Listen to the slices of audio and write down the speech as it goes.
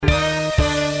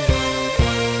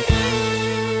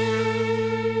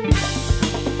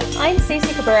I'm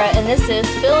Stacey Cabrera, and this is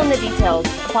Fill in the Details,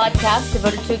 a podcast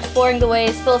devoted to exploring the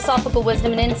ways philosophical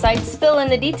wisdom and insights fill in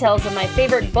the details of my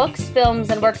favorite books, films,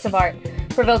 and works of art,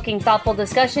 provoking thoughtful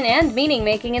discussion and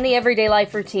meaning-making in the everyday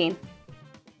life routine.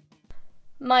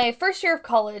 My first year of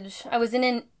college, I was in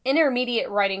an intermediate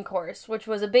writing course, which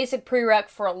was a basic prereq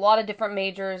for a lot of different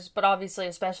majors, but obviously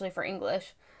especially for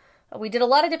English. We did a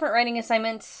lot of different writing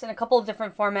assignments in a couple of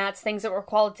different formats, things that were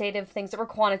qualitative, things that were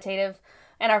quantitative,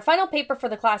 and our final paper for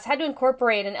the class had to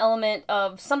incorporate an element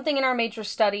of something in our major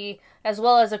study, as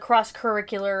well as a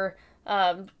cross-curricular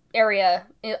area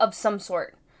of some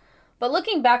sort. But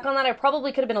looking back on that, I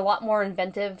probably could have been a lot more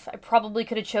inventive. I probably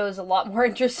could have chose a lot more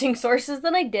interesting sources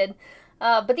than I did.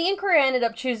 But the inquiry I ended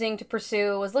up choosing to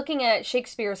pursue was looking at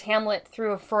Shakespeare's Hamlet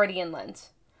through a Freudian lens.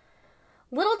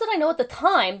 Little did I know at the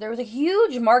time, there was a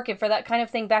huge market for that kind of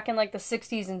thing back in like the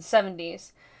 60s and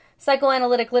 70s.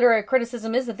 Psychoanalytic literary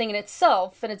criticism is the thing in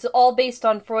itself, and it's all based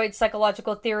on Freud's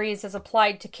psychological theories as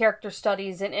applied to character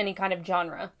studies in any kind of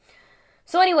genre.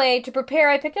 So anyway, to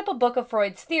prepare, I picked up a book of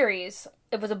Freud's theories.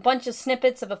 It was a bunch of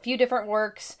snippets of a few different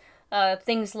works.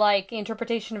 Things like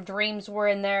interpretation of dreams were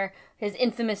in there. His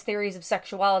infamous theories of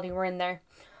sexuality were in there.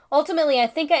 Ultimately, I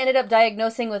think I ended up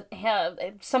diagnosing with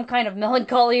some kind of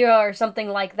melancholia or something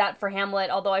like that for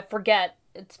Hamlet, although I forget.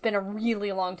 It's been a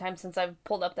really long time since I've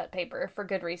pulled up that paper. For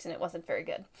good reason, it wasn't very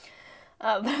good.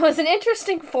 But it was an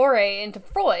interesting foray into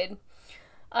Freud.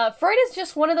 Freud is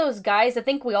just one of those guys I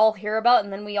think we all hear about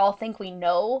and then we all think we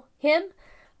know him.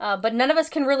 But none of us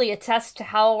can really attest to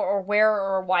how or where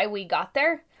or why we got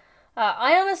there.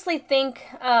 I honestly think...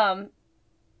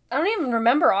 I don't even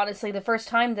remember, honestly, the first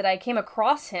time that I came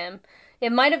across him.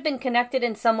 It might have been connected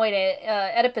in some way to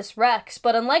Oedipus Rex,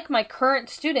 but unlike my current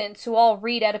students who all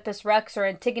read Oedipus Rex or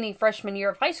Antigone freshman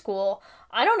year of high school,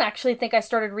 I don't actually think I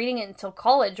started reading it until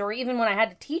college, or even when I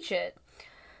had to teach it.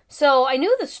 So I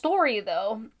knew the story,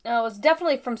 though. It was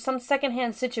definitely from some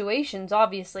secondhand situations,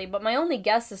 obviously, but my only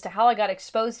guess as to how I got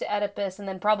exposed to Oedipus and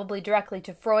then probably directly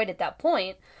to Freud at that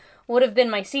point would have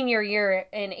been my senior year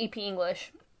in AP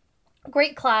English.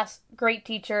 Great class, great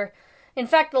teacher. In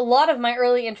fact, a lot of my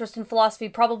early interest in philosophy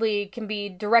probably can be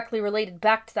directly related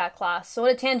back to that class. So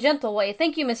in a tangential way,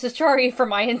 thank you, Mrs. Chari, for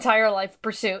my entire life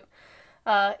pursuit.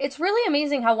 It's really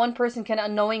amazing how one person can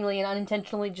unknowingly and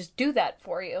unintentionally just do that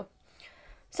for you.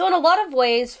 So in a lot of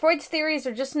ways, Freud's theories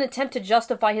are just an attempt to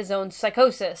justify his own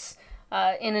psychosis,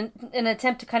 in an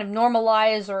attempt to kind of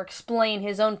normalize or explain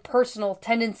his own personal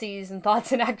tendencies and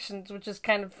thoughts and actions, which is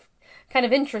kind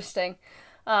of interesting.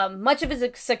 Much of his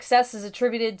success is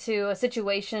attributed to a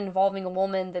situation involving a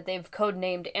woman that they've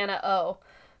codenamed Anna O,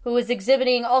 who was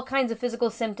exhibiting all kinds of physical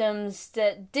symptoms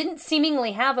that didn't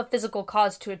seemingly have a physical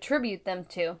cause to attribute them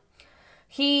to.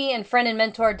 He and friend and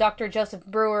mentor Dr. Joseph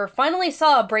Brewer finally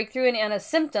saw a breakthrough in Anna's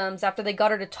symptoms after they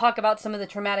got her to talk about some of the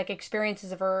traumatic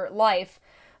experiences of her life,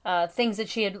 things that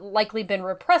she had likely been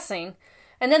repressing,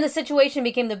 and then the situation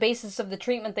became the basis of the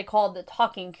treatment they called the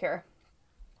talking cure.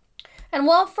 And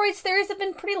while Freud's theories have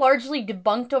been pretty largely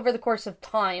debunked over the course of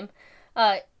time,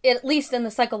 at least in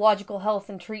the psychological health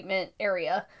and treatment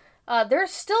area, there are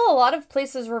still a lot of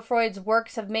places where Freud's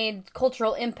works have made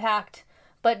cultural impact,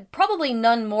 but probably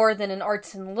none more than in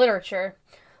arts and literature.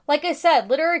 Like I said,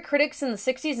 literary critics in the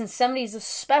 60s and 70s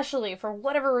especially, for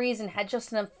whatever reason, had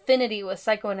just an affinity with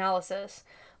psychoanalysis,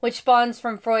 which spawns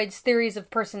from Freud's theories of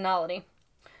personality.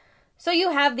 So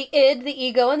you have the id, the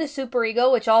ego, and the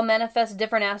superego, which all manifest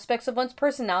different aspects of one's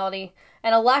personality,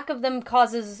 and a lack of them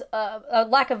causes, a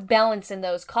lack of balance in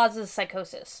those causes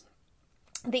psychosis.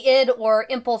 The id, or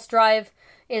impulse drive,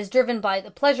 is driven by the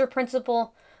pleasure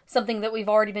principle, something that we've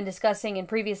already been discussing in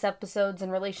previous episodes in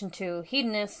relation to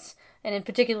hedonists, and in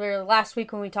particular last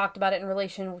week when we talked about it in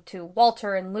relation to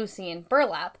Walter and Lucy and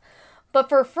Burlap. But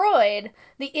for Freud,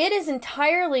 the id is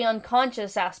entirely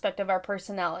unconscious aspect of our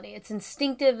personality. It's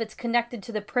instinctive, it's connected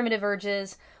to the primitive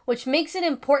urges, which makes it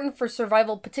important for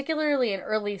survival, particularly in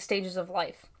early stages of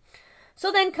life. So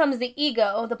then comes the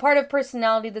ego, the part of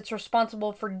personality that's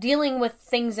responsible for dealing with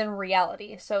things in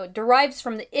reality. So it derives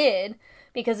from the id,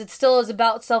 because it still is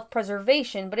about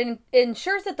self-preservation, but it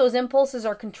ensures that those impulses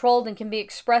are controlled and can be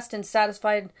expressed and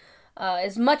satisfied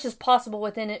as much as possible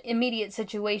within immediate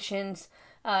situations,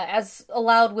 as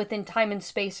allowed within time and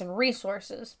space and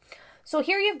resources. So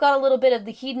here you've got a little bit of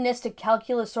the hedonistic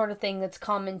calculus sort of thing that's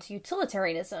common to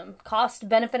utilitarianism.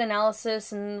 Cost-benefit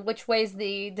analysis and which ways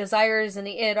the desires and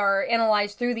the id are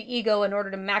analyzed through the ego in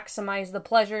order to maximize the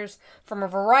pleasures from a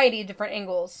variety of different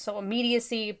angles. So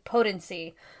immediacy,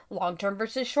 potency, long-term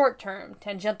versus short-term,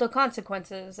 tangential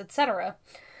consequences, etc.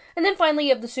 And then finally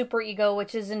you have the superego,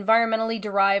 which is environmentally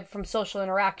derived from social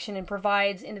interaction and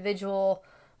provides individual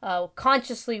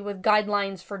consciously with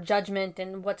guidelines for judgment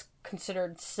and what's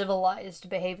considered civilized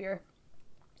behavior.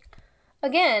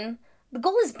 Again, the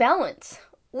goal is balance,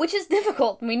 which is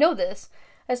difficult, and we know this,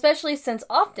 especially since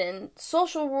often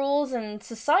social rules and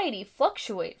society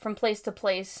fluctuate from place to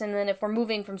place, and then if we're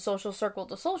moving from social circle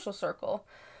to social circle,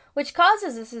 which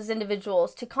causes us as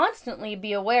individuals to constantly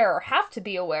be aware or have to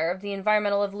be aware of the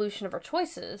environmental evolution of our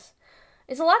choices,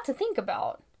 is a lot to think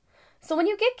about. So when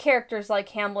you get characters like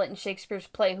Hamlet in Shakespeare's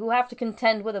play who have to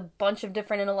contend with a bunch of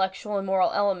different intellectual and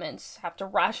moral elements, have to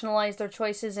rationalize their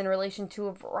choices in relation to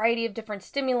a variety of different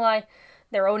stimuli,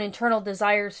 their own internal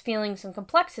desires, feelings, and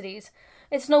complexities,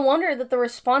 it's no wonder that the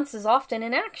response is often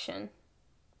inaction.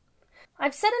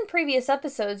 I've said in previous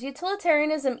episodes,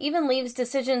 utilitarianism even leaves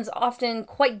decisions often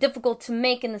quite difficult to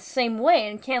make in the same way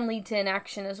and can lead to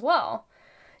inaction as well.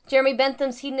 Jeremy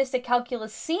Bentham's hedonistic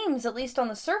calculus seems, at least on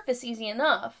the surface, easy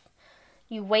enough.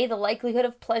 You weigh the likelihood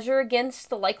of pleasure against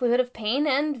the likelihood of pain,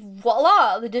 and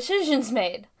voila, the decision's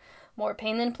made. More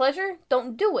pain than pleasure?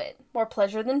 Don't do it. More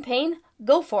pleasure than pain?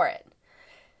 Go for it.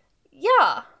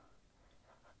 Yeah,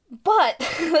 but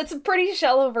that's a pretty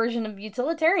shallow version of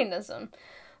utilitarianism,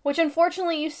 which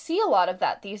unfortunately you see a lot of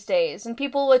that these days, and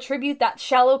people attribute that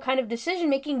shallow kind of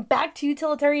decision-making back to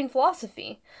utilitarian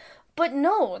philosophy. But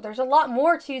no, there's a lot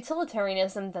more to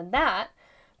utilitarianism than that.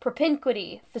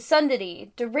 Propinquity,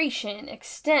 fecundity, duration,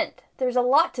 extent, there's a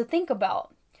lot to think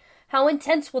about. How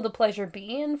intense will the pleasure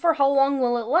be, and for how long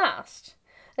will it last?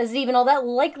 Is it even all that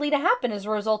likely to happen as a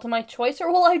result of my choice,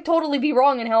 or will I totally be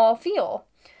wrong in how I'll feel?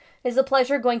 Is the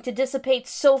pleasure going to dissipate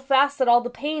so fast that all the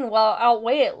pain will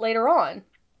outweigh it later on?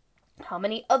 How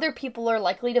many other people are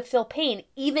likely to feel pain,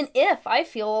 even if I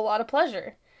feel a lot of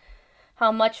pleasure?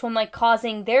 How much will my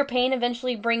causing their pain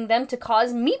eventually bring them to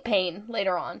cause me pain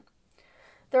later on?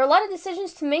 There are a lot of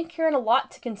decisions to make here and a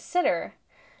lot to consider.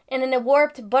 And in a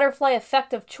warped butterfly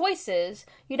effect of choices,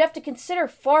 you'd have to consider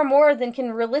far more than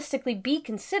can realistically be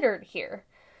considered here.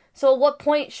 So at what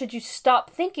point should you stop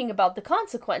thinking about the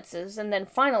consequences and then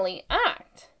finally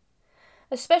act?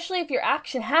 Especially if your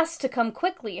action has to come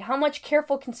quickly, how much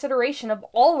careful consideration of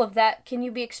all of that can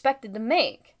you be expected to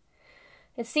make?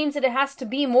 It seems that it has to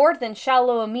be more than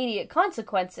shallow immediate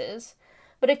consequences,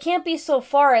 but it can't be so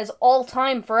far as all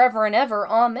time forever and ever,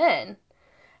 amen.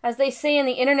 As they say in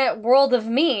the internet world of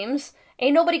memes,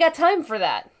 ain't nobody got time for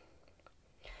that.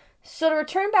 So to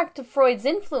return back to Freud's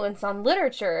influence on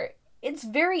literature, it's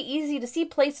very easy to see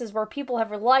places where people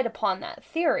have relied upon that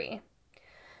theory.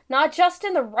 Not just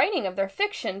in the writing of their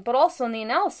fiction, but also in the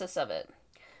analysis of it.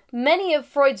 Many of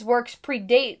Freud's works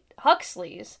predate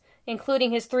Huxley's,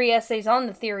 including his 3 essays on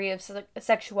the theory of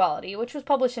sexuality, which was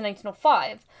published in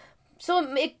 1905.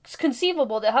 So it's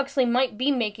conceivable that Huxley might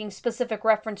be making specific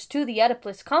reference to the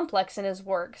Oedipus complex in his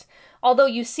works, although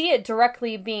you see it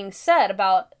directly being said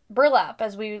about burlap,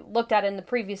 as we looked at in the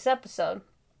previous episode.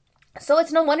 So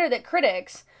it's no wonder that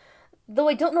critics, though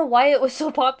I don't know why it was so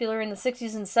popular in the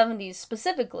 60s and 70s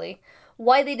specifically,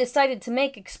 why they decided to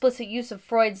make explicit use of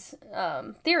Freud's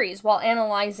theories while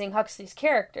analyzing Huxley's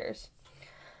characters.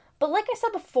 But like I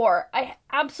said before, I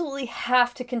absolutely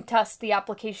have to contest the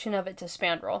application of it to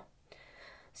Spandrel.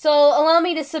 So allow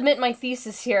me to submit my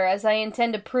thesis here, as I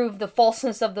intend to prove the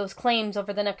falseness of those claims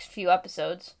over the next few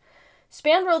episodes.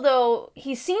 Spandrel, though,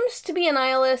 he seems to be a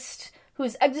nihilist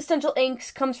whose existential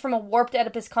angst comes from a warped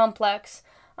Oedipus complex.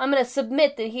 I'm going to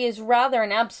submit that he is rather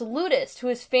an absolutist who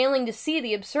is failing to see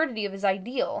the absurdity of his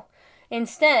ideal.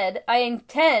 Instead, I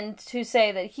intend to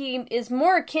say that he is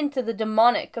more akin to the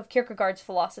demonic of Kierkegaard's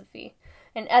philosophy,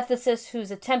 an ethicist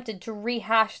who's attempted to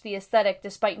rehash the aesthetic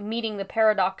despite meeting the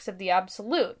paradox of the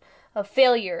absolute, of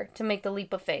failure to make the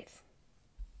leap of faith.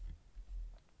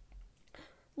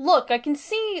 Look, I can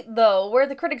see, though, where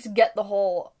the critics get the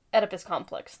whole Oedipus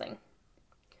complex thing.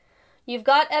 You've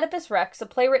got Oedipus Rex, a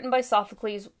play written by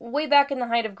Sophocles way back in the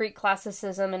height of Greek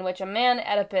classicism, in which a man,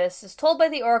 Oedipus, is told by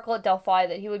the oracle at Delphi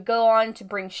that he would go on to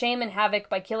bring shame and havoc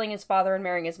by killing his father and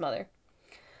marrying his mother.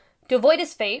 To avoid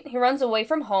his fate, he runs away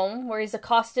from home, where he's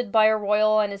accosted by a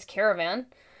royal and his caravan.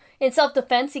 In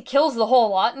self-defense, he kills the whole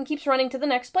lot and keeps running to the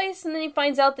next place, and then he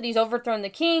finds out that he's overthrown the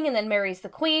king, and then marries the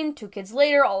queen. 2 kids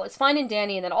later, all is fine and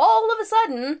dandy, and then all of a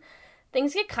sudden,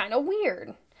 things get kind of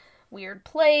weird. Weird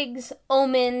plagues,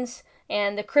 omens,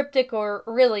 and the cryptic, or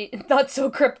really not so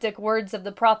cryptic, words of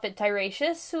the prophet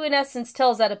Tiresias, who in essence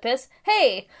tells Oedipus,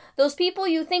 hey, those people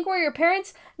you think were your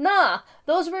parents? Nah,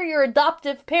 those were your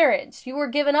adoptive parents. You were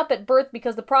given up at birth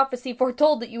because the prophecy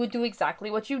foretold that you would do exactly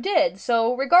what you did,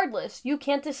 so regardless, you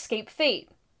can't escape fate.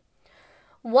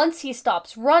 Once he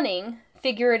stops running,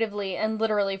 figuratively and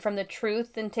literally, from the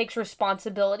truth and takes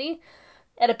responsibility,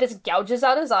 Oedipus gouges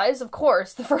out his eyes, of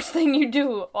course, the first thing you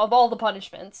do of all the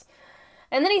punishments.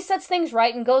 And then he sets things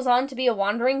right and goes on to be a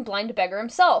wandering blind beggar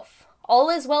himself. All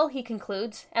is well, he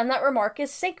concludes, and that remark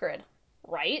is sacred.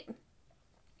 Right?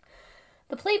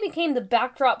 The play became the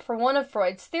backdrop for one of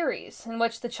Freud's theories, in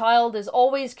which the child is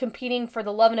always competing for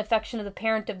the love and affection of the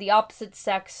parent of the opposite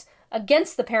sex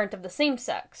against the parent of the same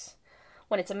sex.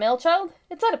 When it's a male child,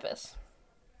 it's Oedipus.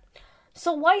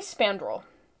 So why Spandrel?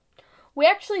 We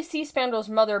actually see Spandrel's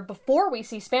mother before we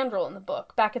see Spandrel in the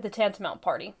book, back at the Tantamount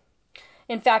party.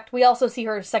 In fact, we also see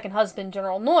her second husband,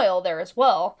 General Noyle, there as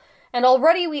well, and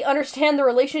already we understand the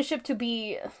relationship to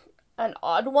be an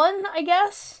odd one, I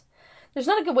guess? There's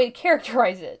not a good way to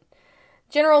characterize it.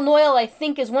 General Noyle, I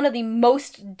think, is one of the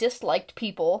most disliked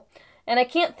people, and I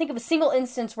can't think of a single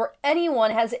instance where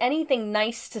anyone has anything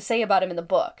nice to say about him in the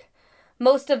book.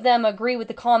 Most of them agree with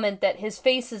the comment that his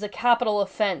face is a capital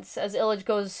offense, as Illich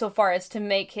goes so far as to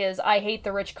make his "I hate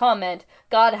the rich" comment,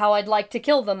 "God, how I'd like to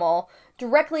kill them all,"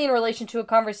 directly in relation to a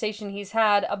conversation he's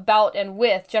had about and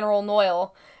with General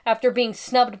Noyle, after being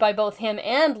snubbed by both him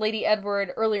and Lady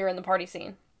Edward earlier in the party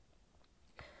scene.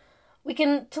 We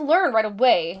can to learn right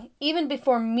away, even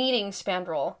before meeting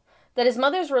Spandrel, that his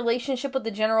mother's relationship with the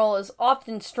general is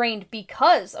often strained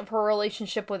because of her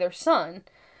relationship with her son.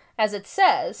 As it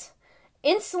says,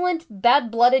 "Insolent,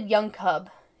 bad-blooded young cub,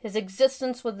 his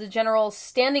existence with the general's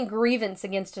standing grievance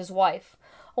against his wife.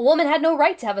 A woman had no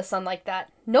right to have a son like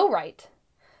that. No right."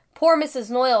 Poor Mrs.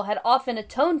 Noyle had often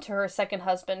atoned to her second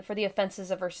husband for the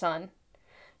offenses of her son.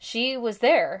 She was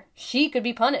there. She could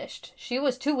be punished. She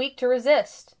was too weak to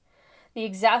resist. The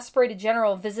exasperated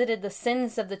general visited the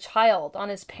sins of the child on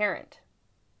his parent.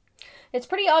 It's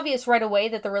pretty obvious right away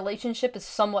that the relationship is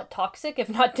somewhat toxic, if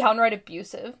not downright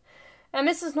abusive, and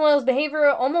Mrs. Noyle's behavior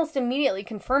almost immediately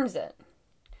confirms it.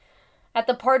 At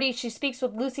the party, she speaks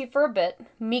with Lucy for a bit,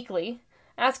 meekly,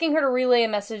 asking her to relay a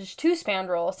message to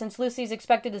Spandrel, since Lucy's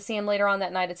expected to see him later on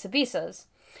that night at Sabisa's.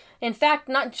 In fact,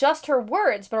 not just her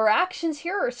words, but her actions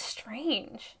here are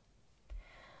strange.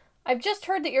 "I've just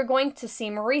heard that you're going to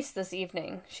see Maurice this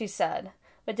evening," she said,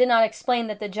 but did not explain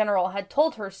that the general had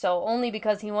told her so only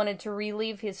because he wanted to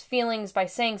relieve his feelings by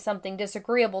saying something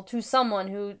disagreeable to someone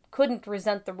who couldn't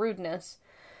resent the rudeness.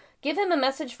 "Give him a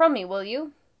message from me, will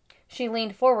you?" She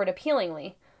leaned forward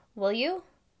appealingly. "Will you?"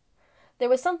 There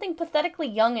was something pathetically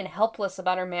young and helpless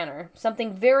about her manner,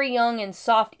 something very young and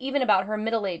soft even about her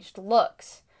middle-aged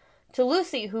looks. To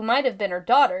Lucy, who might have been her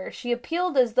daughter, she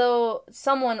appealed as though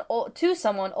someone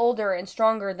older and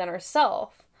stronger than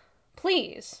herself.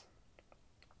 "Please."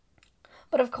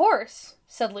 "But of course,"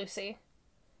 said Lucy.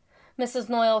 Mrs.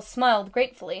 Noyle smiled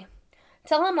gratefully.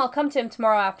 "Tell him I'll come to him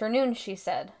tomorrow afternoon," she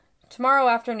said. "Tomorrow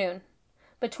afternoon.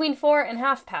 Between 4 and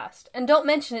 1:30, and don't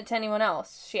mention it to anyone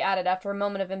else," she added after a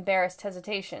moment of embarrassed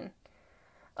hesitation.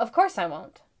 "Of course I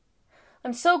won't."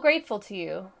 "I'm so grateful to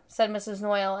you," said Mrs.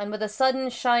 Noyle, and with a sudden,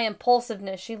 shy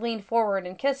impulsiveness she leaned forward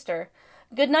and kissed her.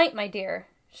 "Good night, my dear."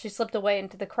 She slipped away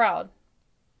into the crowd.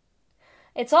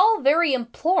 It's all very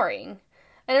imploring,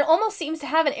 and it almost seems to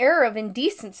have an air of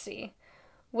indecency,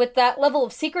 with that level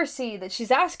of secrecy that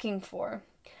she's asking for.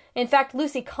 In fact,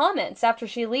 Lucy comments after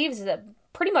she leaves that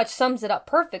pretty much sums it up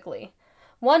perfectly.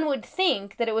 One would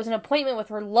think that it was an appointment with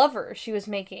her lover she was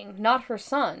making, not her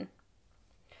son.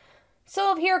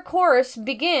 So here, of course,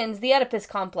 begins the Oedipus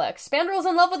complex. Spandrel's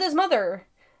in love with his mother,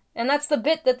 and that's the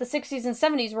bit that the 60s and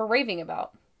 70s were raving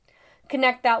about.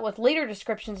 Connect that with later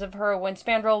descriptions of her when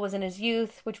Spandrel was in his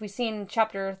youth, which we see in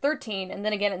chapter 13, and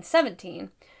then again in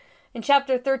 17. In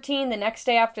chapter 13, the next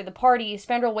day after the party,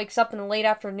 Spandrel wakes up in the late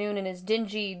afternoon in his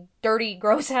dingy, dirty,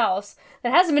 gross house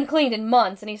that hasn't been cleaned in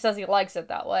months, and he says he likes it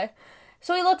that way.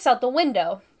 So he looks out the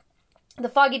window. The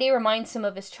foggy day reminds him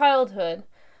of his childhood,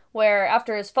 where,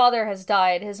 after his father has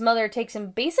died, his mother takes him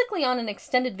basically on an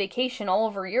extended vacation all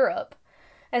over Europe.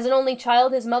 As an only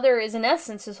child, his mother is in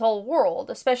essence his whole world,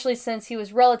 especially since he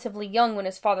was relatively young when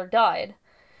his father died.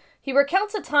 He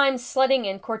recounts a time sledding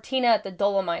in Cortina at the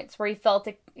Dolomites, where he felt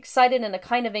excited and a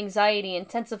kind of anxiety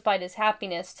intensified his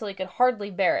happiness till he could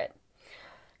hardly bear it.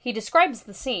 He describes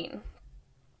the scene.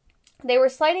 They were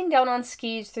sliding down on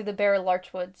skis through the bare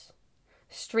larchwoods.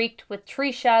 Streaked with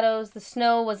tree shadows, the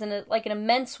snow was like an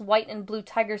immense white and blue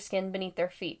tiger skin beneath their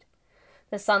feet.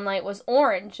 The sunlight was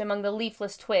orange among the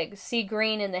leafless twigs, sea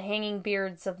green in the hanging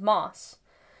beards of moss.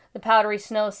 The powdery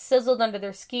snow sizzled under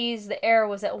their skis, the air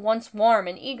was at once warm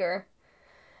and eager.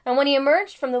 And when he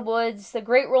emerged from the woods, the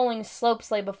great rolling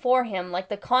slopes lay before him like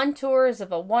the contours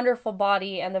of a wonderful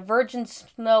body, and the virgin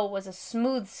snow was a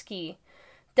smooth ski,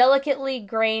 delicately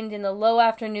grained in the low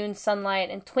afternoon sunlight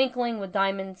and twinkling with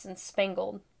diamonds and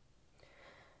spangled.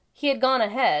 He had gone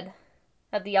ahead.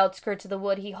 At the outskirts of the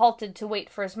wood, he halted to wait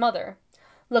for his mother.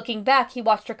 Looking back, he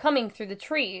watched her coming through the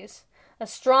trees. A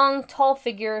strong, tall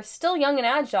figure, still young and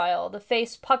agile, the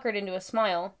face puckered into a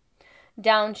smile.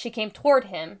 Down she came toward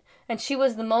him, and she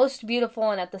was the most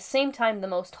beautiful and at the same time the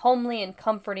most homely and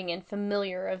comforting and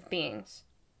familiar of beings.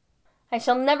 "I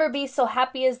shall never be so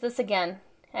happy as this again,"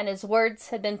 and his words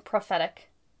had been prophetic.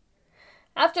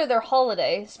 After their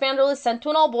holiday, Spandrel is sent to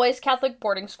an all-boys Catholic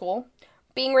boarding school.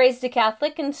 Being raised a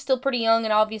Catholic and still pretty young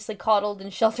and obviously coddled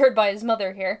and sheltered by his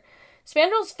mother here,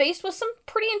 Spandrel's faced with some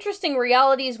pretty interesting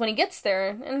realities when he gets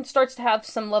there and starts to have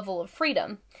some level of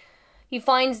freedom. He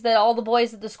finds that all the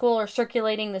boys at the school are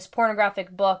circulating this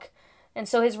pornographic book, and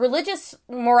so his religious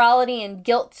morality and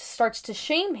guilt starts to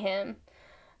shame him.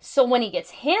 So when he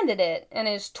gets handed it, and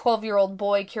his 12-year-old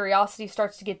boy curiosity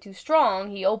starts to get too strong,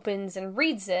 he opens and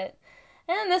reads it,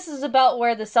 and this is about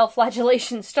where the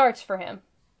self-flagellation starts for him.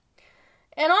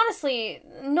 And honestly,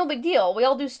 no big deal. We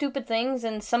all do stupid things,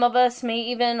 and some of us may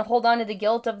even hold on to the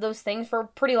guilt of those things for a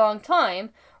pretty long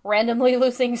time, randomly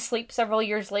losing sleep several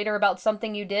years later about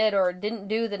something you did or didn't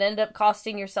do that ended up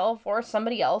costing yourself or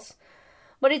somebody else.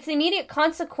 But it's the immediate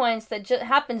consequence that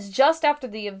happens just after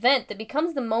the event that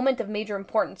becomes the moment of major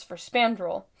importance for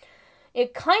Spandrel.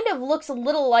 It kind of looks a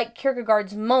little like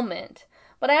Kierkegaard's moment,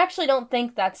 but I actually don't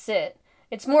think that's it.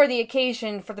 It's more the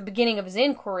occasion for the beginning of his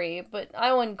inquiry, but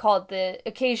I wouldn't call it the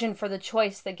occasion for the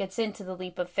choice that gets into the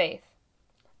leap of faith.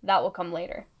 That will come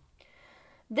later.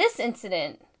 This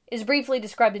incident is briefly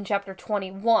described in chapter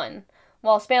 21,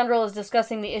 while Spandrel is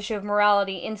discussing the issue of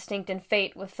morality, instinct, and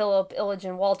fate with Philip, Illich,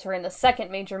 and Walter in the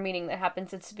second major meeting that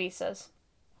happens at Savissa's.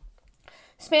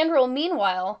 Spandrel,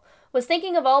 meanwhile, was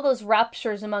thinking of all those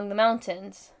raptures among the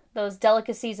mountains, those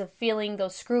delicacies of feeling,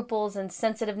 those scruples and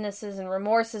sensitivenesses and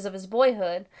remorses of his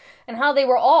boyhood, and how they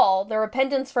were all, the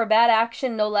repentance for a bad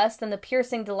action no less than the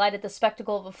piercing delight at the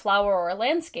spectacle of a flower or a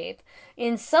landscape,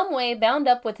 in some way bound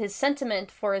up with his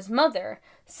sentiment for his mother,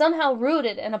 somehow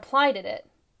rooted and applied at it.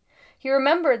 He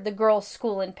remembered The Girls'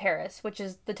 School in Paris, which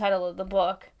is the title of the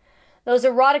book, those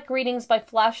erotic readings by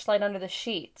flashlight under the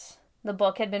sheets. The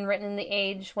book had been written in the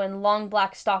age when long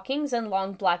black stockings and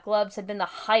long black gloves had been the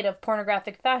height of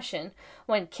pornographic fashion,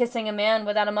 when kissing a man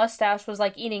without a mustache was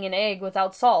like eating an egg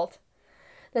without salt.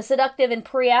 The seductive and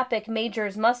priapic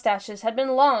major's mustaches had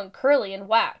been long, curly, and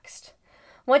waxed.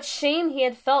 What shame he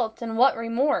had felt, and what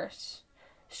remorse!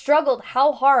 Struggled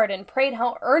how hard and prayed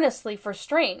how earnestly for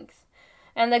strength.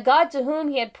 And the God to whom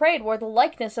he had prayed wore the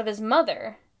likeness of his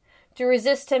mother. To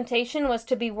resist temptation was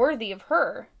to be worthy of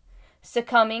her.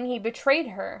 Succumbing, he betrayed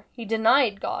her. He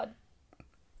denied God.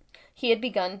 He had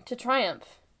begun to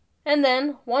triumph. And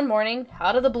then, one morning,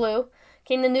 out of the blue,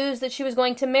 came the news that she was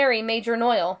going to marry Major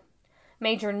Noyle.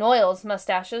 Major Noyle's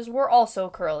mustaches were also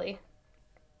curly.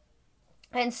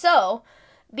 And so,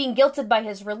 being guilted by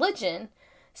his religion,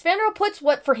 Spandrel puts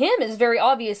what for him is very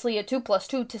obviously a 2 +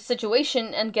 2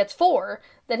 situation and gets 4,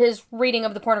 that his reading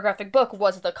of the pornographic book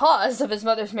was the cause of his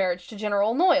mother's marriage to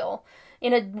General Noyle.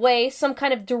 In a way, some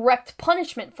kind of direct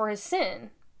punishment for his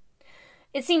sin.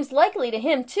 It seems likely to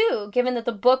him, too, given that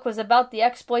the book was about the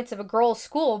exploits of a girls'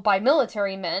 school by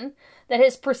military men, that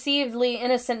his perceivedly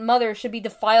innocent mother should be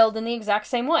defiled in the exact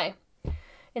same way.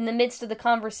 In the midst of the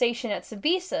conversation at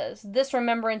Savissa's, this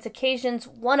remembrance occasions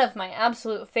one of my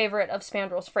absolute favorite of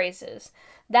Spandrel's phrases.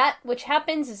 That which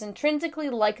happens is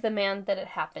intrinsically like the man that it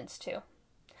happens to.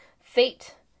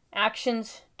 Fate,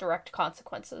 actions, direct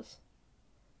consequences.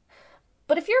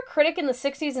 But if you're a critic in the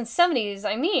 60s and 70s,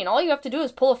 all you have to do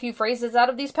is pull a few phrases out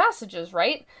of these passages,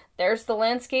 right? There's the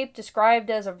landscape described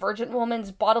as a virgin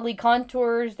woman's bodily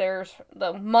contours. There's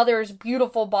the mother's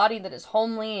beautiful body that is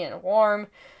homely and warm.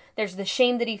 There's the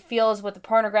shame that he feels with the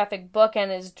pornographic book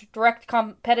and his direct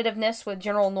competitiveness with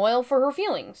General Noyle for her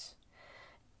feelings.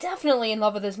 Definitely in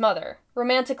love with his mother,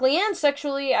 romantically and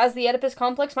sexually, as the Oedipus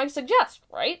complex might suggest,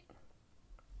 right?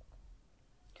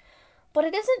 But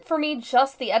it isn't for me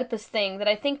just the Oedipus thing that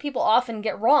I think people often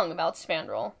get wrong about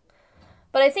Spandrel.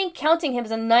 But I think counting him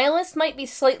as a nihilist might be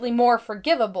slightly more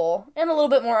forgivable, and a little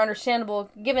bit more understandable,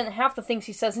 given half the things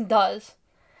he says and does.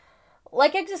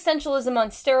 Like existentialism on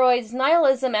steroids,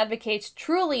 nihilism advocates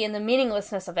truly in the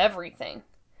meaninglessness of everything.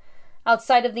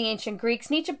 Outside of the ancient Greeks,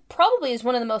 Nietzsche probably is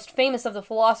one of the most famous of the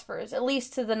philosophers, at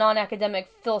least to the non-academic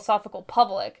philosophical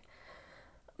public.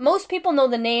 Most people know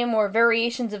the name or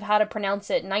variations of how to pronounce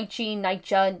it, Nietzsche,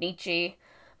 Nietzsche,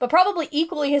 but probably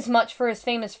equally as much for his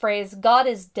famous phrase, God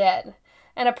is dead,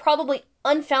 and a probably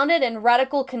unfounded and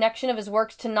radical connection of his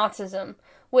works to Nazism,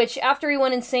 which, after he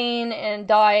went insane and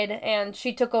died, and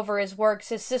she took over his works,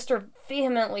 his sister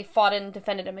vehemently fought and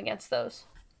defended him against those.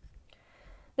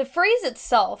 The phrase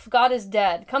itself, God is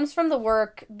dead, comes from the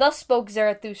work Thus Spoke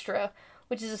Zarathustra,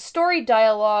 which is a story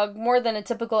dialogue more than a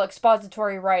typical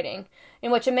expository writing,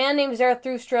 in which a man named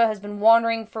Zarathustra has been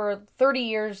wandering for 30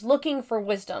 years looking for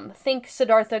wisdom. Think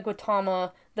Siddhartha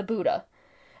Gautama, the Buddha.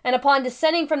 And upon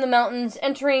descending from the mountains,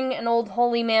 entering an old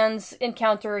holy man's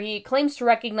encounter, he claims to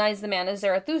recognize the man as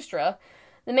Zarathustra.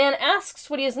 The man asks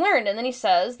what he has learned, and then he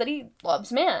says that he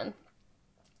loves man.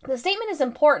 The statement is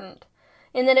important,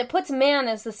 in that it puts man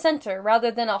as the center,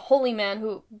 rather than a holy man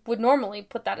who would normally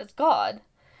put that as God.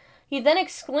 He then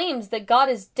exclaims that God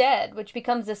is dead, which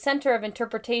becomes the center of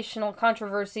interpretational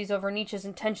controversies over Nietzsche's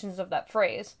intentions of that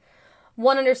phrase.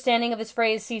 One understanding of his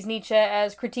phrase sees Nietzsche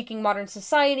as critiquing modern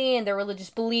society and their religious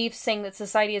beliefs, saying that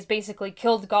society has basically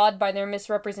killed God by their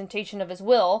misrepresentation of his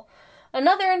will.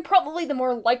 Another, and probably the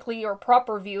more likely or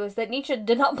proper view, is that Nietzsche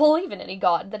did not believe in any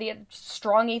God, that he had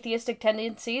strong atheistic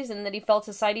tendencies, and that he felt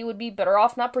society would be better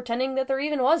off not pretending that there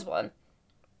even was one.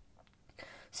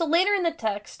 So later in the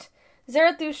text,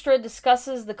 Zarathustra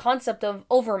discusses the concept of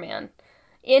overman.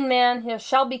 In man, he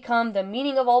shall become the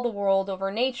meaning of all the world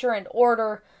over nature and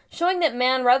order, showing that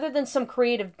man, rather than some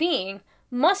creative being,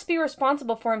 must be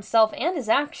responsible for himself and his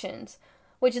actions,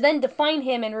 which then define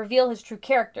him and reveal his true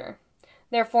character.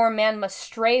 Therefore, man must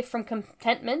stray from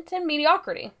contentment and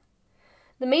mediocrity.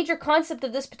 The major concept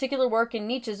of this particular work in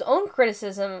Nietzsche's own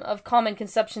criticism of common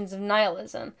conceptions of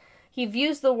nihilism. He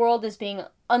views the world as being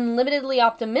unlimitedly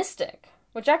optimistic,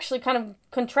 which actually kind of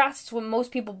contrasts what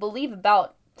most people believe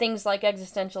about things like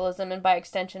existentialism and, by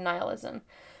extension, nihilism,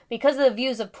 because of the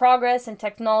views of progress and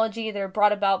technology that are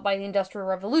brought about by the Industrial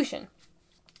Revolution.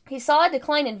 He saw a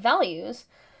decline in values,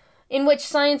 in which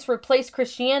science replaced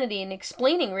Christianity in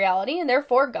explaining reality, and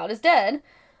therefore God is dead,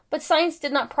 but science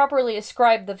did not properly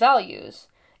ascribe the values.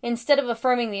 Instead of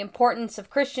affirming the importance of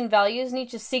Christian values,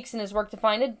 Nietzsche seeks in his work to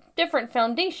find a different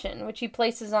foundation, which he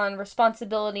places on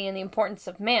responsibility and the importance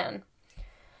of man.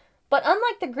 But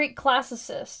unlike the Greek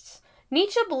classicists,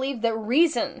 Nietzsche believed that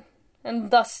reason,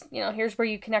 and thus, here's where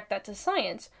you connect that to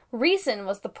science, reason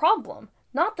was the problem,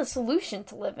 not the solution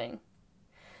to living.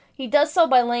 He does so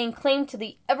by laying claim to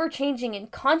the ever-changing and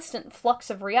constant flux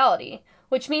of reality,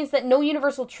 which means that no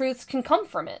universal truths can come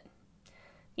from it,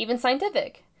 even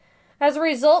scientific. As a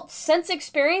result, sense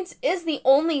experience is the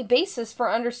only basis for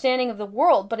understanding of the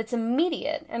world, but it's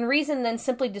immediate, and reason then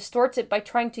simply distorts it by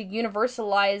trying to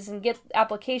universalize and get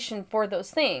application for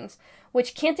those things,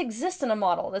 which can't exist in a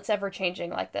model that's ever-changing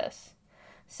like this.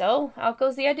 So, out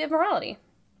goes the idea of morality.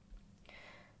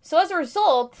 So as a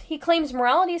result, he claims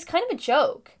morality is kind of a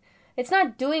joke. It's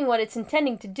not doing what it's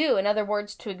intending to do, in other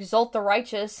words, to exalt the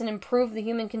righteous and improve the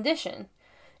human condition.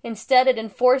 Instead, it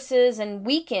enforces and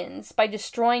weakens by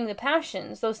destroying the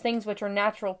passions, those things which are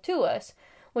natural to us,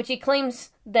 which he claims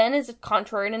then is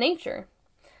contrary to nature.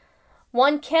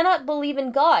 One cannot believe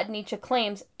in God, Nietzsche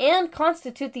claims, and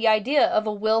constitute the idea of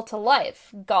a will to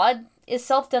life. God is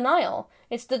self-denial.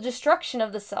 It's the destruction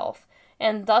of the self,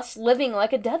 and thus living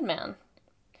like a dead man.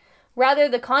 Rather,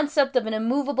 the concept of an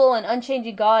immovable and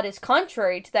unchanging God is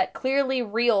contrary to that clearly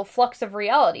real flux of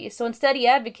reality, so instead he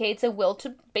advocates a will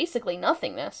to basically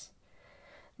nothingness.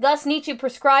 Thus, Nietzsche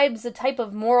prescribes a type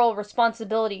of moral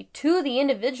responsibility to the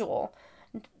individual,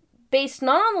 based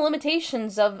not on the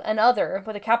limitations of an other,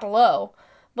 with a capital O,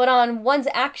 but on one's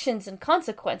actions and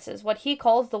consequences, what he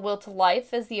calls the will to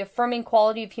life as the affirming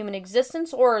quality of human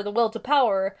existence, or the will to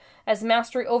power as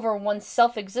mastery over one's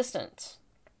self-existence.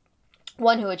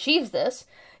 One who achieves this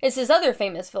is his other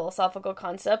famous philosophical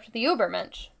concept, the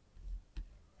Übermensch.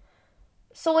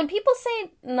 So when people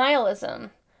say nihilism,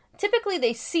 typically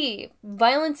they see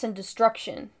violence and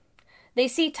destruction. They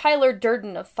see Tyler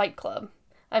Durden of Fight Club.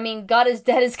 I mean, God is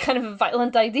dead is kind of a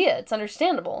violent idea. It's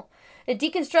understandable. It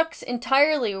deconstructs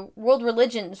entirely world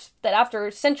religions that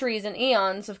after centuries and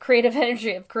eons of creative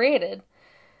energy have created.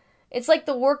 It's like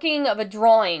the working of a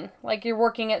drawing, like you're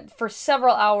working it for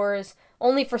several hours,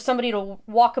 only for somebody to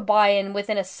walk by and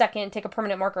within a second take a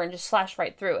permanent marker and just slash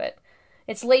right through it.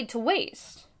 It's laid to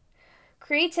waste.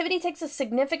 Creativity takes a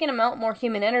significant amount more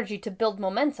human energy to build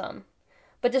momentum.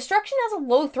 But destruction has a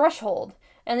low threshold,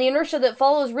 and the inertia that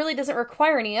follows really doesn't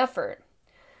require any effort.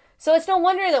 So it's no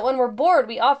wonder that when we're bored,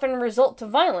 we often resort to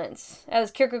violence, as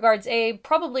Kierkegaard's A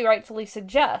probably rightfully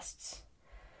suggests.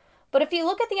 But if you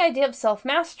look at the idea of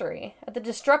self-mastery, at the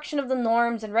destruction of the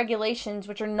norms and regulations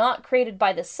which are not created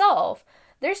by the self,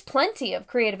 there's plenty of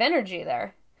creative energy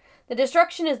there. The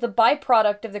destruction is the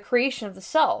byproduct of the creation of the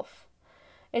self.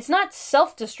 It's not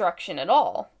self-destruction at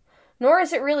all, nor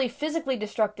is it really physically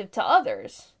destructive to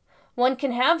others. One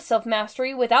can have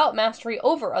self-mastery without mastery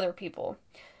over other people.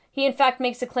 He in fact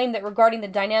makes a claim that regarding the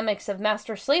dynamics of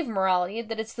master-slave morality,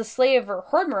 that it's the slave or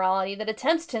herd morality that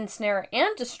attempts to ensnare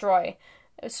and destroy,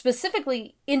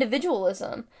 specifically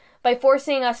individualism, by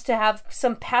forcing us to have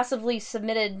some passively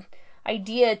submitted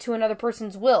idea to another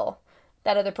person's will,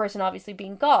 that other person obviously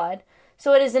being God.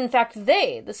 So it is in fact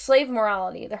they, the slave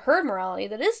morality, the herd morality,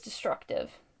 that is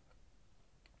destructive.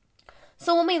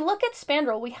 So when we look at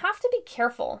Spandrel, we have to be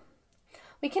careful.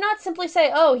 We cannot simply say,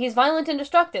 oh, he's violent and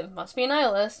destructive, must be a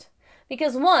nihilist.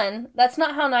 Because one, that's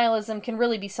not how nihilism can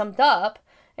really be summed up,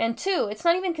 and two, it's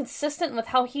not even consistent with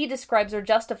how he describes or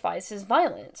justifies his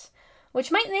violence,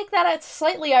 which might make that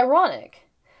slightly ironic.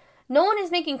 No one is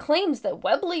making claims that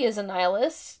Webley is a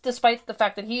nihilist, despite the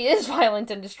fact that he is violent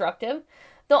and destructive,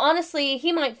 though honestly,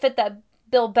 he might fit that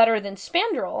bill better than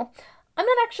Spandrel. I'm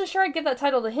not actually sure I'd give that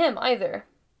title to him, either.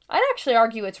 I'd actually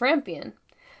argue it's Rampion.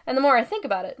 And the more I think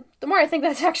about it, the more I think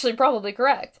that's actually probably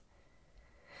correct.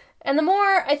 And the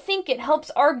more I think it helps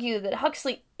argue that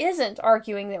Huxley isn't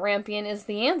arguing that Rampion is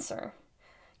the answer.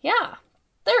 Yeah,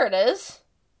 there it is.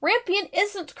 Rampion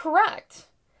isn't correct.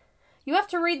 You have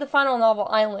to read the final novel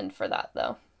Island for that,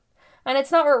 though. And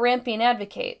it's not what Rampion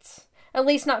advocates. At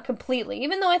least not completely,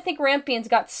 even though I think Rampion's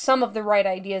got some of the right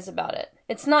ideas about it.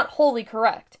 It's not wholly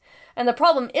correct. And the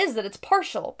problem is that it's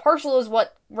partial. Partial is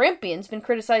what Rampion's been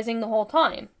criticizing the whole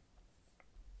time.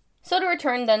 So to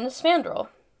return then to Spandrel.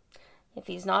 If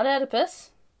he's not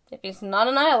Oedipus, if he's not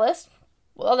a nihilist,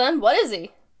 well then, what is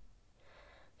he?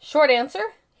 Short answer,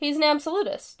 he's an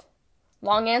absolutist.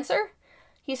 Long answer,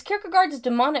 he's Kierkegaard's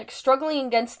demonic struggling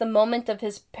against the moment of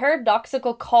his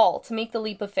paradoxical call to make the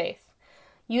leap of faith,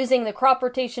 using the crop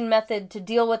rotation method to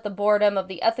deal with the boredom of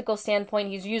the ethical standpoint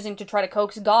he's using to try to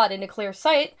coax God into clear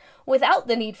sight without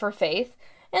the need for faith,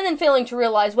 and then failing to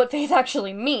realize what faith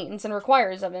actually means and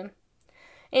requires of him.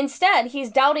 Instead,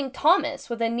 he's doubting Thomas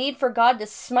with a need for God to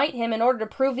smite him in order to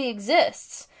prove he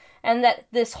exists, and that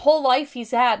this whole life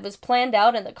he's had was planned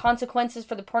out and the consequences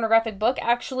for the pornographic book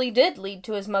actually did lead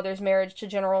to his mother's marriage to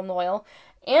General Noyle,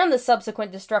 and the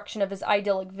subsequent destruction of his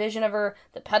idyllic vision of her,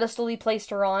 the pedestal he placed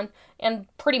her on, and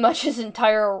pretty much his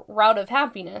entire route of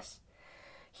happiness.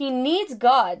 He needs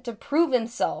God to prove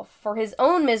himself for his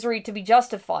own misery to be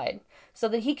justified, so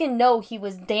that he can know he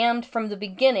was damned from the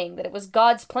beginning, that it was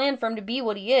God's plan for him to be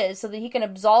what he is, so that he can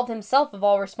absolve himself of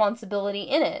all responsibility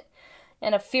in it,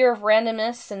 and a fear of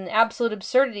randomness and absolute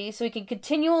absurdity, so he can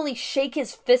continually shake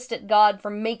his fist at God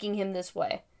for making him this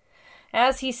way.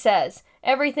 As he says,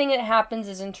 everything that happens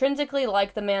is intrinsically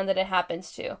like the man that it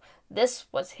happens to. This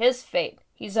was his fate.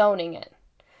 He's owning it.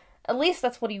 At least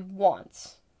that's what he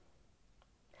wants.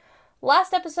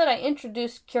 Last episode, I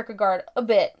introduced Kierkegaard a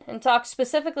bit and talked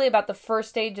specifically about the first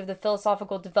stage of the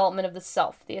philosophical development of the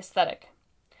self, the aesthetic.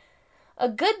 A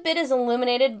good bit is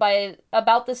illuminated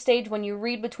about this stage when you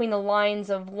read between the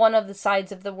lines of one of the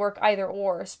sides of the work either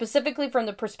or, specifically from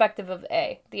the perspective of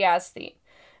A, the aesthete,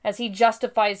 as he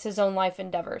justifies his own life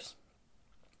endeavors.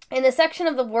 In the section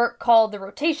of the work called The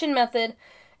Rotation Method,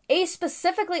 A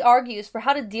specifically argues for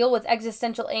how to deal with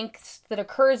existential angst that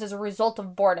occurs as a result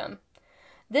of boredom.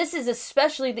 This is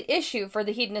especially the issue for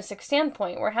the hedonistic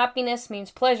standpoint, where happiness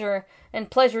means pleasure,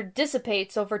 and pleasure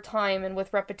dissipates over time and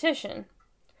with repetition.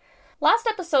 Last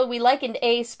episode, we likened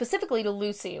A specifically to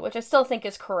Lucy, which I still think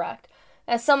is correct,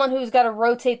 as someone who's got to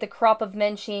rotate the crop of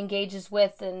men she engages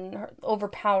with and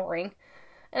overpowering.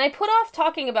 And I put off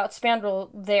talking about Spandrel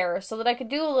there so that I could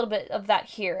do a little bit of that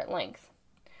here at length.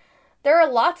 There are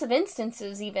lots of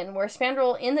instances, even, where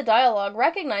Spandrel in the dialogue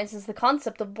recognizes the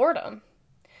concept of boredom.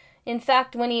 In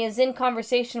fact, when he is in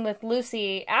conversation with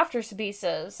Lucy after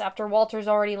Sabisa's, after Walter's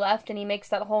already left and he makes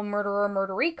that whole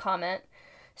murderer-murderee comment,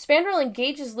 Spandrel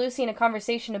engages Lucy in a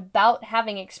conversation about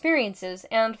having experiences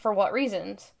and for what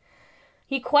reasons.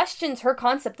 He questions her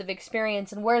concept of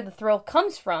experience and where the thrill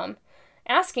comes from,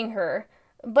 asking her,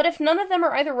 but if none of them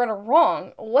are either right or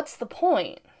wrong, what's the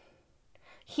point?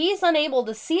 He's unable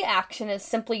to see action as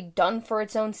simply done for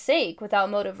its own sake without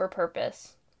motive or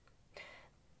purpose.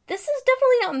 This is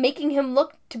definitely not making him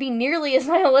look to be nearly as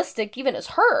nihilistic even as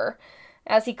her,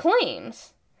 as he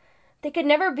claims. They could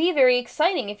never be very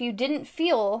exciting if you didn't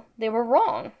feel they were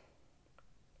wrong.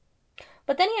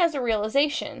 But then he has a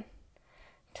realization.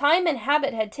 Time and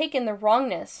habit had taken the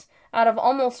wrongness out of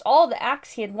almost all the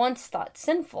acts he had once thought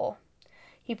sinful.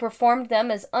 He performed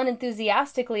them as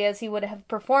unenthusiastically as he would have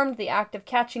performed the act of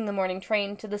catching the morning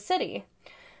train to the city.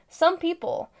 Some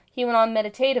people, he went on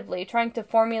meditatively, trying to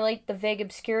formulate the vague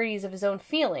obscurities of his own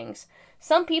feelings,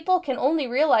 some people can only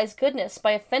realize goodness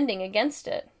by offending against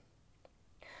it.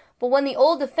 But when the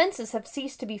old offenses have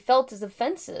ceased to be felt as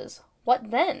offenses,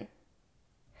 what then?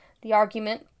 The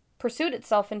argument pursued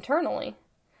itself internally.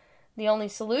 The only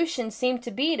solution seemed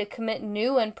to be to commit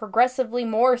new and progressively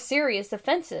more serious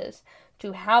offenses,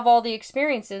 to have all the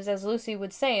experiences, as Lucy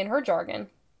would say in her jargon.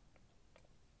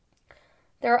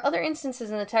 There are other instances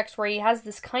in the text where he has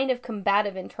this kind of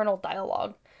combative internal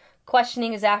dialogue,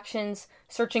 questioning his actions,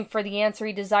 searching for the answer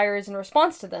he desires in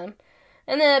response to them,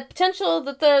 and the potential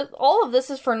that all of this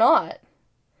is for naught.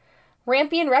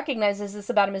 Rampion recognizes this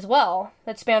about him as well,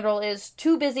 that Spandrel is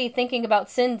too busy thinking about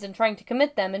sins and trying to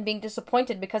commit them and being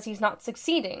disappointed because he's not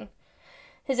succeeding.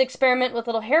 His experiment with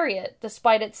little Harriet,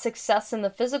 despite its success in the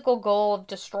physical goal of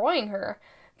destroying her,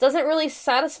 doesn't really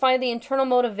satisfy the internal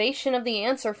motivation of the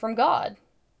answer from God.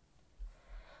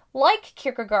 Like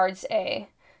Kierkegaard's A,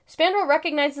 Spandrel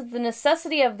recognizes the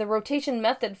necessity of the rotation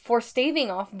method for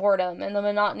staving off boredom and the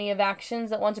monotony of actions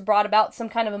that once brought about some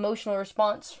kind of emotional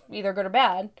response, either good or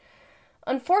bad.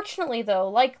 Unfortunately, though,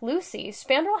 like Lucy,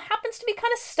 Spandrel happens to be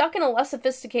kind of stuck in a less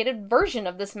sophisticated version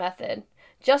of this method,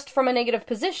 just from a negative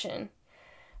position.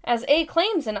 As A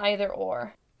claims in Either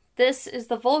Or, this is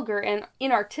the vulgar and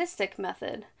inartistic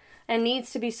method, and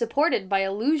needs to be supported by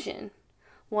illusion.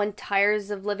 One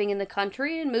tires of living in the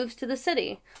country and moves to the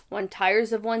city. One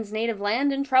tires of one's native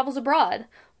land and travels abroad.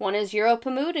 One is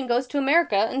Europamood and goes to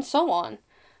America, and so on.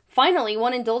 Finally,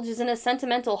 one indulges in a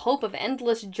sentimental hope of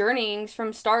endless journeyings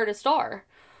from star to star.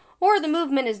 Or the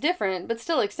movement is different, but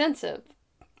still extensive.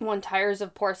 One tires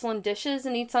of porcelain dishes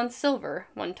and eats on silver.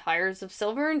 One tires of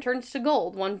silver and turns to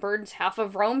gold. One burns half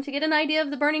of Rome to get an idea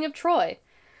of the burning of Troy.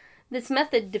 This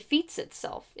method defeats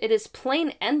itself. It is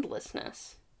plain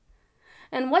endlessness.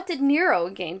 And what did Nero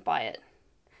gain by it?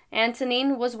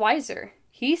 Antonin was wiser.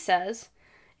 He says,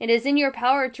 "It is in your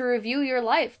power to review your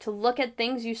life, to look at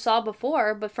things you saw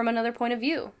before, but from another point of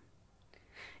view."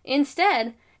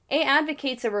 Instead, A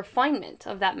advocates a refinement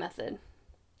of that method.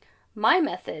 My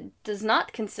method does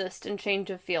not consist in change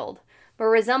of field, but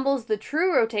resembles the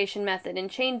true rotation method in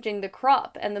changing the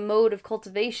crop and the mode of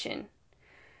cultivation.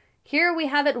 Here we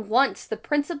have at once the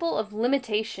principle of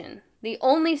limitation, the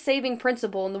only saving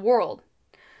principle in the world.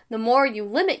 The more you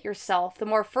limit yourself, the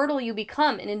more fertile you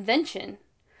become in invention.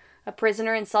 A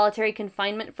prisoner in solitary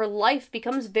confinement for life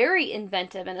becomes very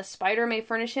inventive, and a spider may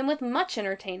furnish him with much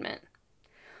entertainment.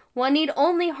 One need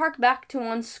only hark back to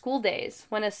one's school days,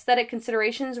 when aesthetic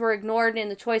considerations were ignored in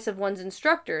the choice of one's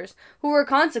instructors, who were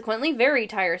consequently very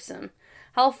tiresome.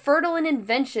 How fertile in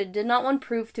invention did not one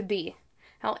prove to be?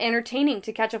 How entertaining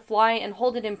to catch a fly and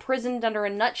hold it imprisoned under a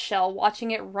nutshell,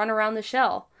 watching it run around the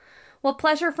shell. What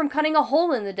pleasure from cutting a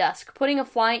hole in the desk, putting a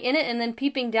fly in it, and then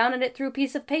peeping down at it through a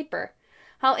piece of paper.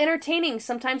 How entertaining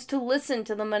sometimes to listen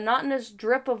to the monotonous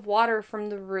drip of water from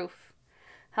the roof.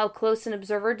 How close an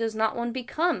observer does not one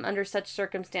become under such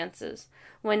circumstances,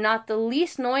 when not the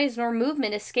least noise nor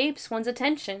movement escapes one's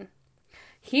attention.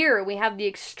 Here we have the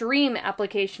extreme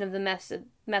application of the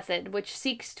method, which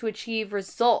seeks to achieve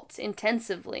results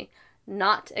intensively,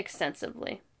 not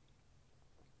extensively.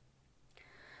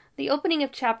 The opening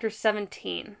of chapter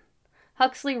 17.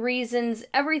 Huxley reasons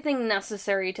everything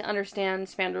necessary to understand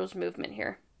Spandrel's movement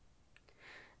here.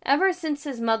 Ever since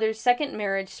his mother's second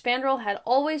marriage, Spandrel had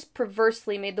always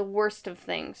perversely made the worst of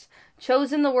things,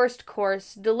 chosen the worst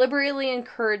course, deliberately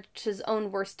encouraged his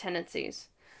own worst tendencies.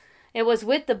 It was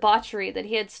with debauchery that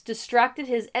he had distracted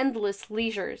his endless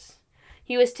leisures.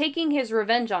 He was taking his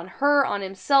revenge on her, on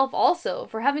himself also,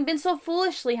 for having been so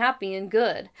foolishly happy and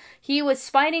good. He was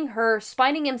spiting her,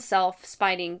 spiting himself,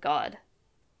 spiting God.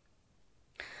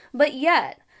 But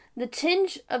yet, the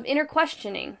tinge of inner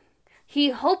questioning, he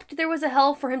hoped there was a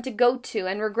hell for him to go to,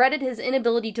 and regretted his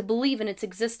inability to believe in its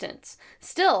existence.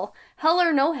 Still, hell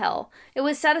or no hell, it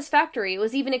was satisfactory, it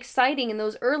was even exciting in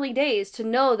those early days to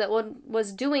know that one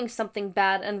was doing something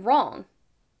bad and wrong.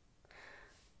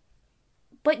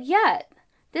 But yet,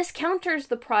 this counters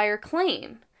the prior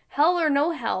claim. Hell or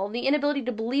no hell, the inability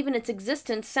to believe in its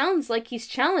existence sounds like he's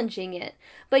challenging it,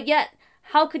 but yet,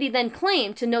 how could he then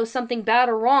claim to know something bad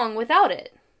or wrong without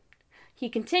it? He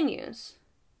continues,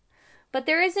 "But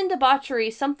there is in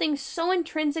debauchery something so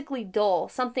intrinsically dull,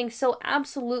 something so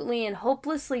absolutely and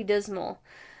hopelessly dismal,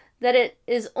 that it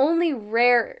is only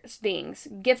rare beings,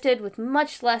 gifted with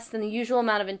much less than the usual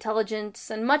amount of intelligence,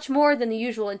 and much more than the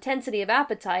usual intensity of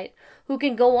appetite, who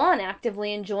can go on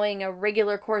actively enjoying a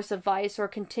regular course of vice, or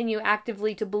continue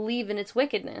actively to believe in its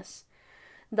wickedness.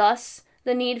 Thus,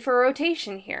 the need for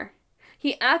rotation here.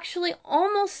 He actually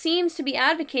almost seems to be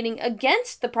advocating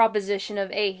against the proposition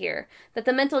of A here, that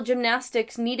the mental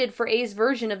gymnastics needed for A's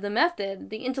version of the method,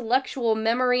 the intellectual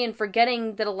memory and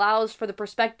forgetting that allows for the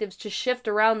perspectives to shift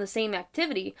around the same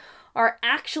activity, are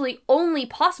actually only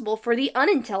possible for the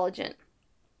unintelligent.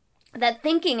 that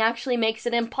thinking actually makes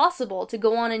it impossible to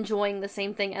go on enjoying the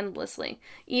same thing endlessly,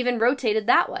 even rotated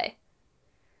that way.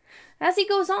 As he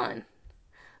goes on,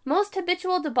 most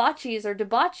habitual debauchees are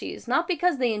debauchees not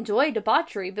because they enjoy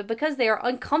debauchery, but because they are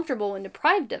uncomfortable when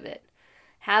deprived of it.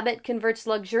 Habit converts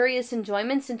luxurious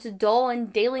enjoyments into dull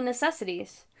and daily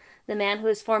necessities. The man who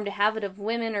has formed a habit of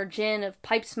women or gin, of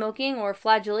pipe smoking or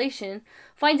flagellation,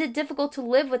 finds it difficult to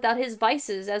live without his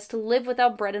vices as to live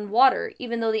without bread and water,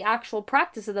 even though the actual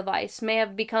practice of the vice may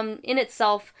have become in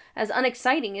itself as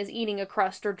unexciting as eating a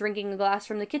crust or drinking a glass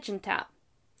from the kitchen tap.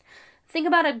 Think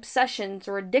about obsessions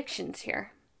or addictions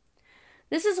here.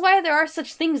 This is why there are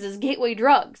such things as gateway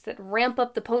drugs that ramp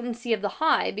up the potency of the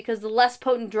high, because the less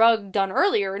potent drug done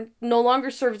earlier no longer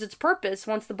serves its purpose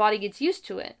once the body gets used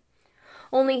to it.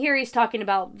 Only here he's talking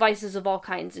about vices of all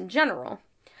kinds in general.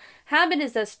 Habit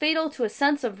is as fatal to a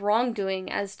sense of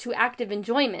wrongdoing as to active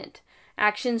enjoyment.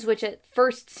 Actions which at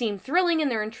first seem thrilling in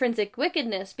their intrinsic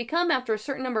wickedness become, after a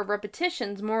certain number of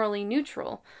repetitions, morally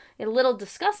neutral, a little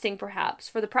disgusting perhaps,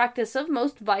 for the practice of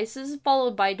most vices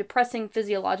followed by depressing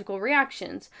physiological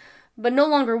reactions, but no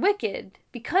longer wicked,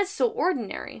 because so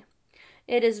ordinary.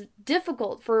 It is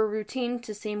difficult for a routine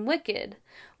to seem wicked,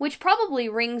 which probably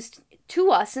rings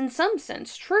to us in some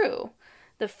sense true.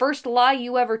 The first lie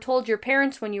you ever told your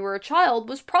parents when you were a child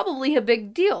was probably a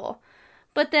big deal.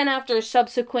 But then after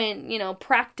subsequent,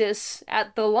 practice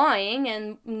at the lying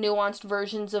and nuanced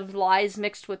versions of lies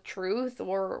mixed with truth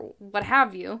or what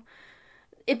have you,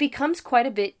 it becomes quite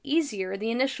a bit easier.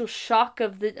 The initial shock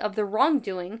of the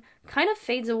wrongdoing kind of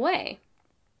fades away.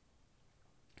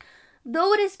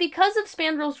 Though it is because of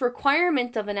Spandrel's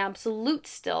requirement of an absolute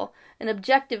still, an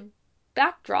objective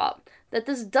backdrop, that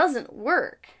this doesn't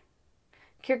work.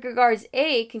 Kierkegaard's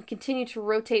A can continue to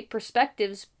rotate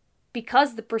perspectives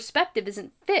because the perspective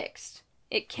isn't fixed.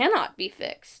 It cannot be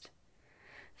fixed.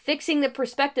 Fixing the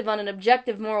perspective on an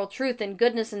objective moral truth in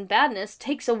goodness and badness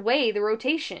takes away the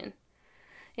rotation.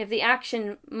 If the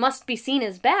action must be seen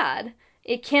as bad,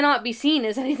 it cannot be seen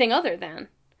as anything other than.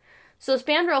 So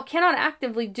Spandrel cannot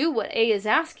actively do what A is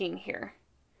asking here.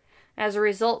 As a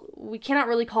result, we cannot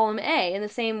really call him A in the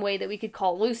same way that we could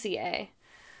call Lucy A.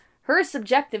 Her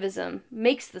subjectivism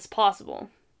makes this possible.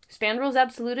 Spandrel's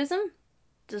absolutism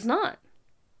does not.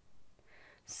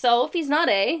 So if he's not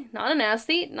A, not an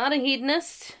aesthete, not a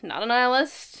hedonist, not a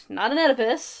nihilist, not an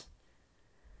Oedipus,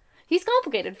 he's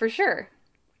complicated for sure.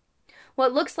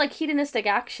 What looks like hedonistic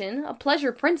action, a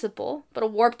pleasure principle, but a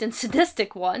warped and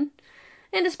sadistic one,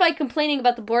 and despite complaining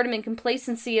about the boredom and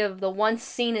complacency of the once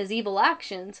seen as evil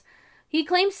actions, he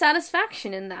claims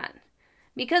satisfaction in that.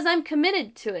 Because I'm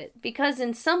committed to it, because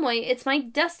in some way it's my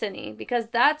destiny, because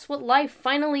that's what life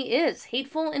finally is,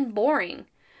 hateful and boring.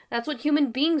 That's what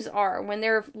human beings are when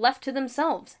they're left to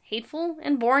themselves, hateful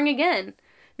and boring again.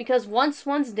 Because once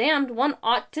one's damned, one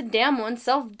ought to damn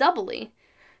oneself doubly.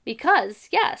 Because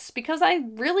I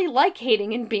really like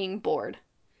hating and being bored.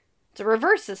 It's a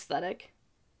reverse aesthetic.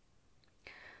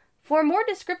 For a more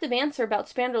descriptive answer about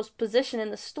Spandrel's position in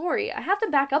the story, I have to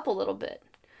back up a little bit.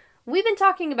 We've been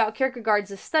talking about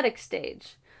Kierkegaard's aesthetic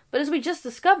stage, but as we just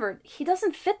discovered, he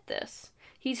doesn't fit this.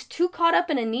 He's too caught up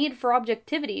in a need for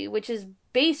objectivity, which is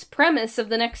base premise of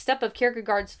the next step of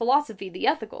Kierkegaard's philosophy, the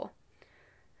ethical.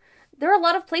 There are a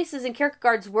lot of places in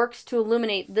Kierkegaard's works to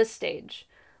illuminate this stage,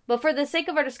 but for the sake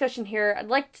of our discussion here, I'd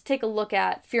like to take a look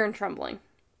at Fear and Trembling.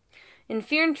 In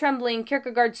Fear and Trembling,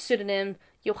 Kierkegaard's pseudonym,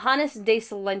 Johannes de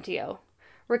Silentio,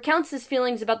 recounts his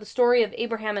feelings about the story of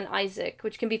Abraham and Isaac,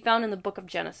 which can be found in the book of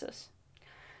Genesis.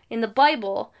 In the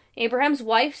Bible, Abraham's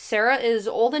wife, Sarah, is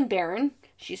old and barren.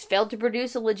 She's failed to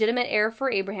produce a legitimate heir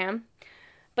for Abraham.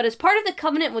 But as part of the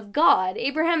covenant with God,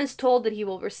 Abraham is told that he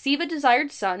will receive a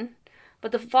desired son,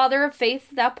 but the father of faith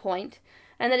at that point,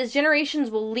 and that his generations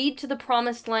will lead to the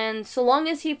promised land so long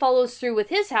as he follows through with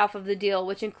his half of the deal,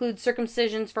 which includes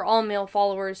circumcisions for all male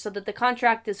followers so that the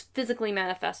contract is physically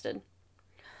manifested.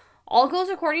 All goes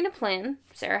according to plan.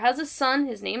 Sarah has a son,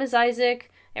 his name is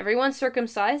Isaac, everyone's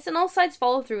circumcised, and all sides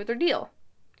follow through with their deal.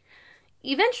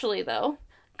 Eventually, though,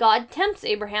 God tempts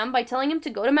Abraham by telling him to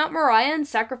go to Mount Moriah and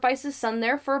sacrifice his son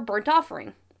there for a burnt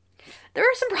offering. There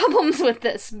are some problems with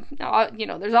this.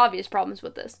 There's obvious problems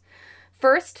with this.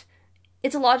 First,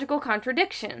 it's a logical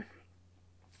contradiction.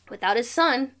 Without his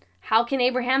son, how can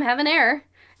Abraham have an heir?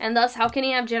 And thus, how can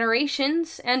he have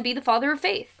generations and be the father of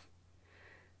faith?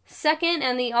 Second,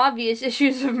 and the obvious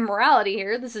issues of morality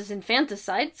here, this is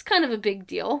infanticide, it's kind of a big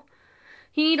deal.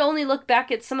 He need only look back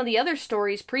at some of the other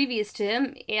stories previous to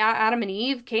him, Adam and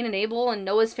Eve, Cain and Abel, and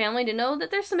Noah's family, to know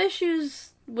that there's some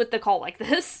issues with the call like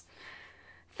this.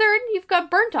 Third, you've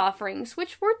got burnt offerings,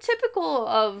 which were typical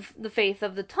of the faith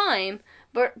of the time,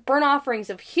 but burnt offerings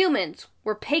of humans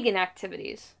were pagan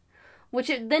activities, which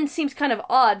it then seems kind of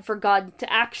odd for God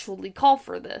to actually call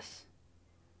for this.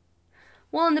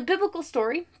 Well, in the biblical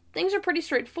story, things are pretty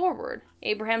straightforward.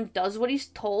 Abraham does what he's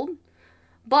told,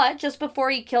 but just before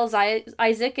he kills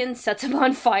Isaac and sets him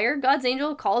on fire, God's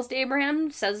angel calls to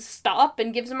Abraham, says stop,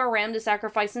 and gives him a ram to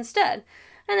sacrifice instead,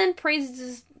 and then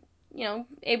praises,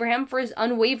 Abraham for his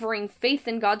unwavering faith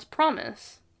in God's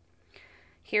promise.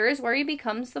 Here is where he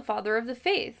becomes the father of the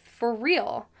faith, for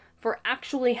real, for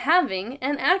actually having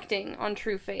and acting on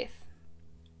true faith.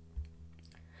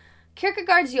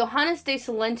 Kierkegaard's Johannes de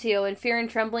Silentio in Fear and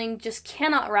Trembling just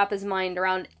cannot wrap his mind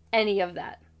around any of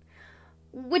that.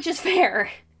 Which is fair.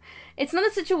 It's not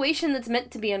a situation that's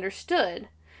meant to be understood.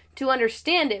 To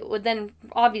understand it would then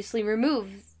obviously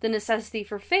remove the necessity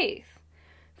for faith.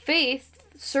 Faith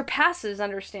surpasses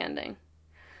understanding.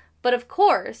 But of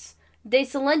course, De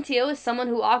Silentio is someone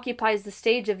who occupies the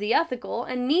stage of the ethical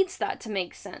and needs that to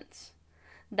make sense.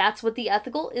 That's what the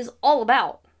ethical is all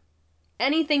about.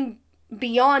 Anything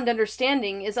beyond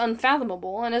understanding is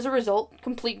unfathomable and as a result,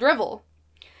 complete drivel.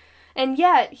 And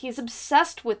yet, he's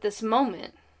obsessed with this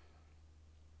moment.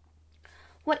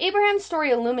 What Abraham's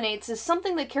story illuminates is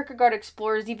something that Kierkegaard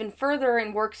explores even further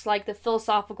in works like the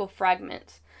Philosophical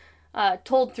Fragments,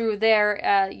 told through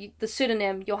the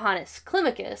pseudonym Johannes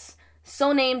Climacus,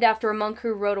 so named after a monk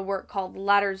who wrote a work called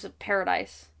Ladders of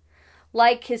Paradise.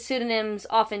 Like his pseudonyms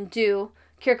often do,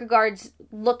 Kierkegaard's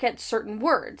look at certain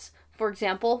words. For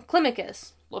example,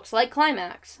 Climacus looks like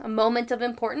climax, a moment of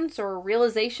importance or a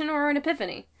realization or an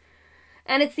epiphany.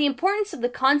 And it's the importance of the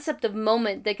concept of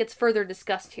moment that gets further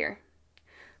discussed here.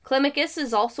 Climacus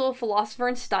is also a philosopher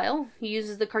in style. He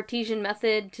uses the Cartesian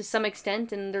method to some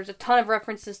extent, and there's a ton of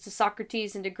references to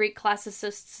Socrates and to Greek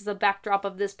classicists as the backdrop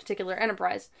of this particular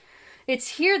enterprise.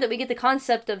 It's here that we get the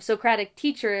concept of Socratic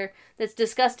teacher that's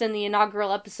discussed in the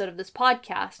inaugural episode of this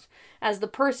podcast, as the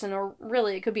person, or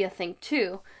really it could be a thing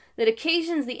too, that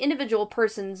occasions the individual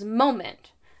person's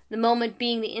moment, the moment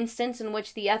being the instance in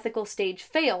which the ethical stage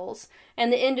fails,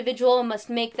 and the individual must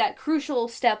make that crucial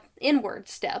inward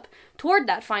step toward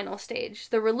that final stage,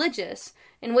 the religious,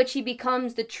 in which he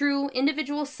becomes the true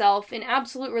individual self in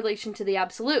absolute relation to the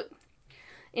absolute.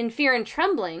 In Fear and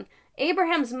Trembling,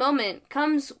 Abraham's moment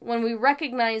comes when we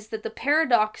recognize that the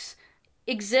paradox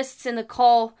exists in the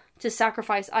call to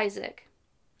sacrifice Isaac.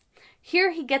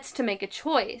 Here he gets to make a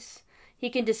choice. He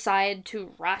can decide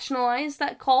to rationalize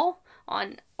that call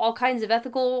on all kinds of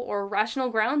ethical or rational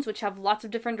grounds, which have lots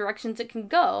of different directions it can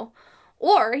go,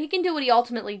 or he can do what he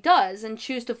ultimately does and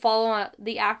choose to follow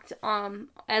the act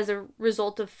as a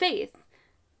result of faith.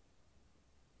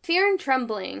 Fear and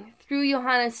Trembling, through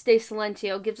Johannes de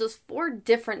Silentio, gives us 4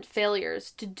 different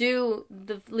failures to do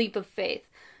the leap of faith,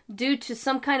 due to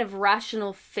some kind of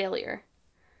rational failure.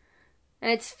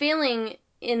 And it's failing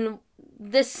in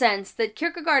this sense that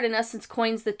Kierkegaard in essence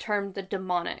coins the term the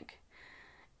demonic.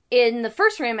 In the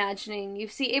first reimagining, you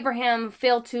see Abraham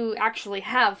fail to actually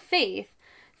have faith,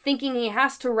 thinking he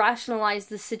has to rationalize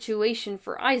the situation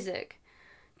for Isaac.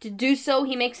 To do so,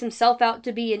 he makes himself out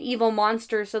to be an evil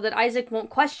monster so that Isaac won't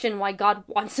question why God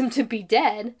wants him to be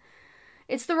dead.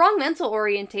 It's the wrong mental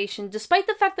orientation, despite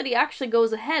the fact that he actually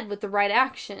goes ahead with the right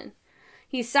action.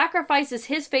 He sacrifices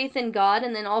his faith in God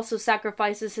and then also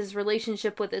sacrifices his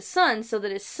relationship with his son so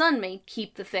that his son may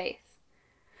keep the faith.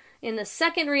 In the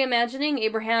second reimagining,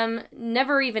 Abraham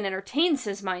never even entertains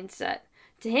his mindset.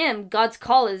 To him, God's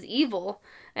call is evil,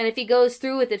 and if he goes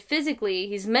through with it physically,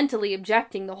 he's mentally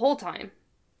objecting the whole time.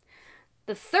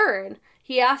 The third,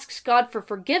 he asks God for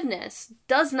forgiveness,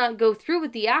 does not go through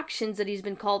with the actions that he's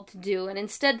been called to do, and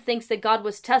instead thinks that God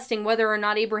was testing whether or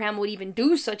not Abraham would even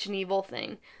do such an evil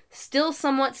thing, still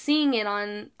somewhat seeing it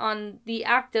on the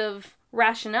act of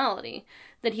rationality,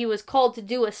 that he was called to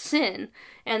do a sin,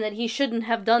 and that he shouldn't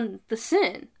have done the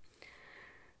sin.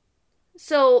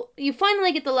 So, you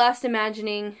finally get the last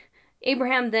imagining.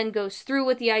 Abraham then goes through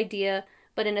with the idea,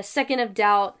 but in a second of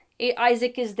doubt,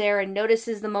 Isaac is there and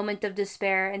notices the moment of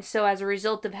despair, and so as a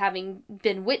result of having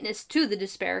been witness to the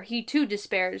despair, he too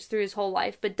despairs through his whole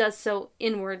life, but does so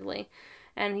inwardly,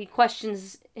 and he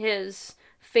questions his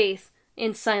faith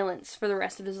in silence for the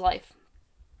rest of his life.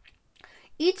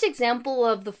 Each example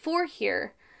of the 4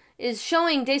 here is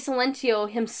showing De Silentio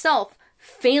himself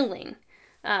failing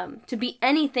to be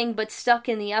anything but stuck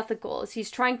in the ethical, as he's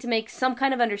trying to make some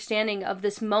kind of understanding of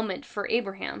this moment for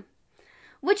Abraham.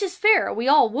 Which is fair, we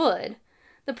all would.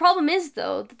 The problem is,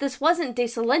 though, that this wasn't De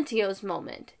Silentio's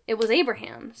moment. It was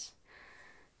Abraham's.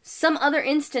 Some other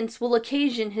instance will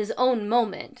occasion his own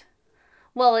moment.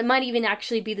 Well, it might even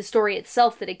actually be the story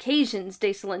itself that occasions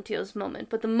De Silentio's moment,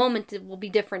 but the moment will be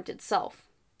different itself.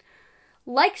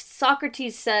 Like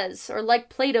Socrates says, or like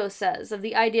Plato says, of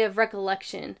the idea of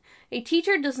recollection, a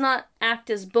teacher does not act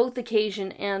as both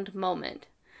occasion and moment.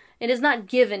 It is not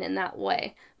given in that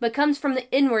way, but comes from the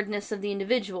inwardness of the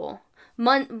individual.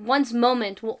 One's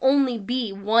moment will only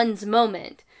be one's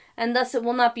moment, and thus it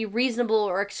will not be reasonable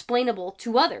or explainable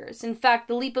to others. In fact,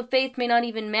 the leap of faith may not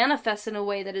even manifest in a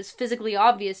way that is physically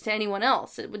obvious to anyone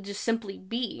else. It would just simply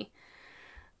be.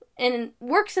 And it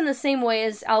works in the same way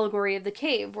as allegory of the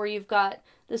cave, where you've got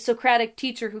the Socratic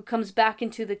teacher who comes back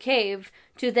into the cave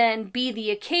to then be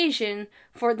the occasion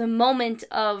for the moment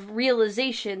of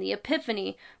realization, the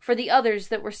epiphany for the others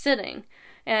that were sitting.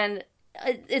 And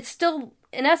it still,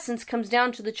 in essence, comes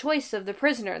down to the choice of the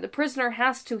prisoner. The prisoner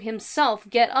has to himself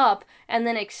get up and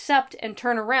then accept and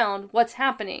turn around what's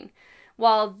happening.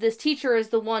 While this teacher is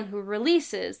the one who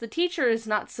releases, the teacher is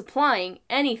not supplying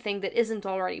anything that isn't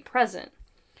already present.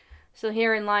 So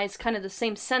herein lies kind of the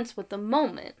same sense with the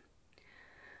moment.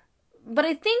 But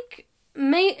I think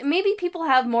maybe people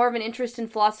have more of an interest in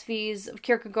philosophies of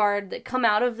Kierkegaard that come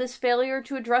out of this failure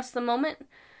to address the moment.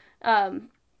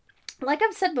 Like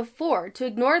I've said before, to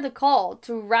ignore the call,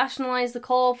 to rationalize the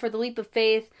call for the leap of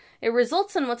faith, it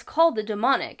results in what's called the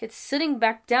demonic. It's sitting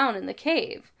back down in the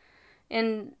cave.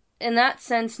 And in that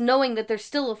sense, knowing that there's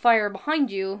still a fire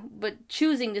behind you, but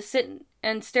choosing to sit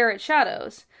and stare at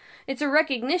shadows. It's a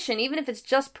recognition, even if it's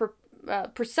just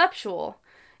perceptual,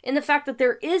 in the fact that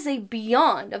there is a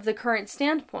beyond of the current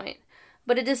standpoint,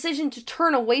 but a decision to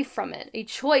turn away from it, a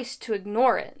choice to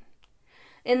ignore it.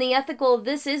 In the ethical,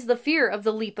 this is the fear of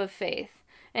the leap of faith,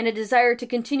 and a desire to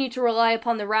continue to rely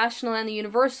upon the rational and the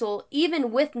universal,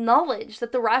 even with knowledge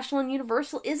that the rational and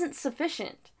universal isn't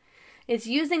sufficient. It's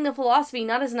using the philosophy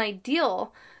not as an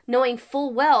ideal, knowing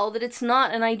full well that it's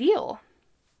not an ideal.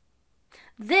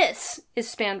 This is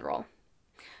Spandrel.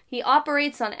 He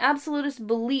operates on absolutist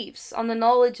beliefs, on the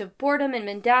knowledge of boredom and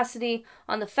mendacity,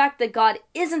 on the fact that God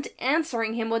isn't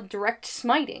answering him with direct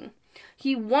smiting.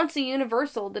 He wants a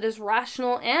universal that is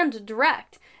rational and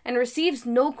direct, and receives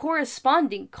no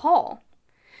corresponding call.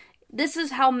 This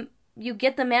is how you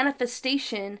get the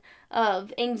manifestation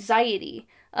of anxiety,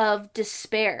 of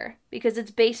despair, because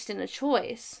it's based in a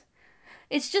choice.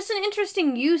 It's just an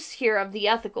interesting use here of the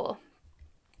ethical.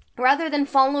 Rather than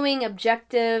following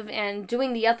objective and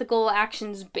doing the ethical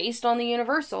actions based on the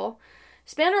universal,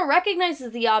 Spandrel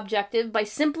recognizes the objective by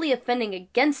simply offending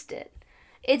against it.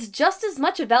 It's just as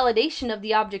much a validation of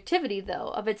the objectivity, though,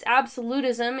 of its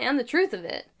absolutism and the truth of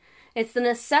it. It's the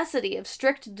necessity of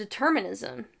strict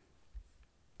determinism.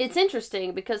 It's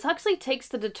interesting because Huxley takes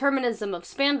the determinism of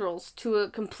Spandrel's to a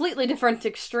completely different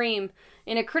extreme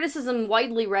in a criticism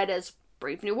widely read as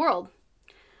Brave New World.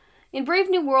 In Brave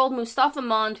New World, Mustafa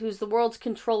Mond, who's the world's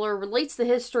controller, relates the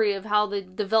history of how they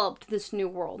developed this new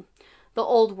world. The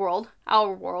old world,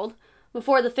 our world,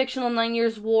 before the fictional 9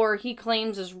 Years' War, he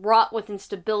claims is wrought with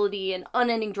instability, an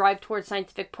unending drive towards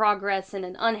scientific progress, and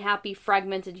an unhappy,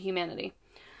 fragmented humanity.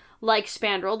 Like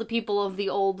Spandrel, the people of the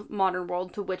old modern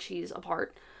world to which he's a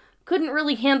part couldn't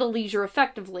really handle leisure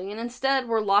effectively, and instead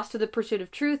were lost to the pursuit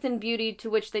of truth and beauty to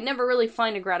which they never really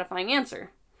find a gratifying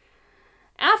answer.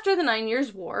 After the 9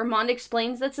 Years' War, Mond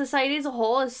explains that society as a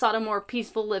whole has sought a more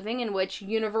peaceful living in which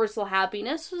universal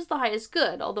happiness was the highest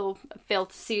good, although I fail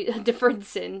to see a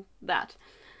difference in that.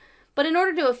 But in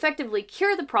order to effectively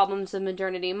cure the problems of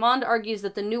modernity, Mond argues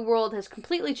that the New World has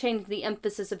completely changed the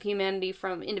emphasis of humanity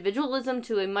from individualism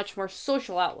to a much more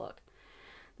social outlook.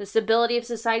 The stability of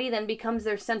society then becomes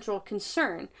their central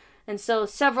concern, and so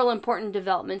several important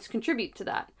developments contribute to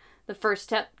that. The first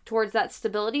step towards that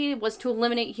stability was to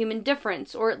eliminate human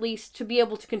difference, or at least to be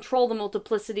able to control the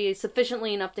multiplicity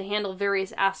sufficiently enough to handle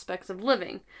various aspects of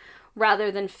living.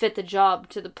 Rather than fit the job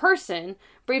to the person,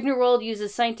 Brave New World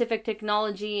uses scientific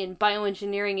technology and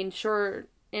bioengineering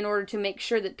in order to make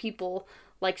sure that people,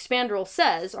 like Spandrel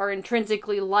says, are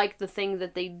intrinsically like the thing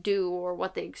that they do or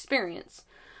what they experience.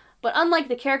 But unlike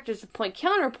the characters of Point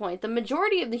Counterpoint, the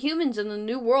majority of the humans in the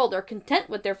New World are content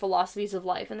with their philosophies of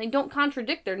life, and they don't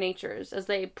contradict their natures, as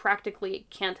they practically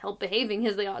can't help behaving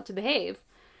as they ought to behave.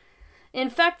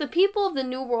 In fact, the people of the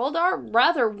New World are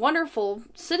rather wonderful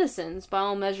citizens, by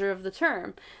all measure of the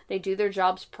term. They do their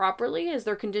jobs properly, as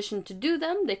they're conditioned to do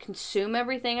them, they consume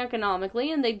everything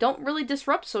economically, and they don't really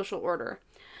disrupt social order.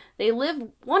 They live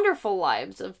wonderful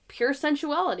lives of pure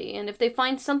sensuality, and if they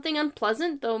find something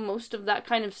unpleasant, though most of that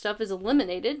kind of stuff is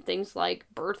eliminated, things like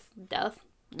birth, death,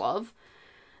 love,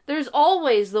 there's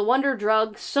always the wonder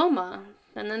drug soma,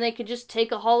 and then they could just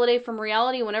take a holiday from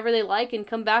reality whenever they like and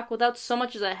come back without so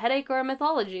much as a headache or a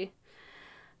mythology.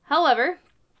 However,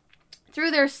 through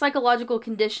their psychological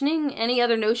conditioning, any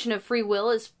other notion of free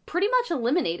will is pretty much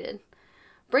eliminated.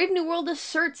 Brave New World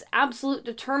asserts absolute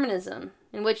determinism,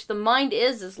 in which the mind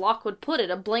is, as Locke would put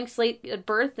it, a blank slate at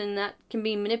birth, and that can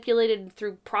be manipulated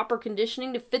through proper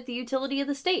conditioning to fit the utility of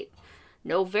the state.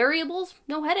 No variables,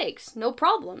 no headaches, no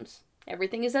problems.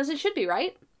 Everything is as it should be,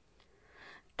 right?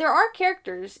 There are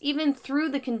characters, even through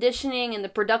the conditioning and the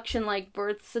production-like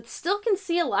births, that still can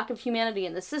see a lack of humanity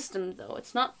in the system, though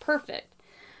it's not perfect.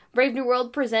 Brave New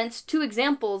World presents two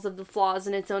examples of the flaws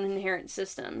in its own inherent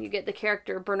system. You get the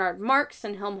character Bernard Marx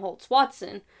and Helmholtz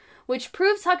Watson, which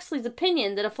proves Huxley's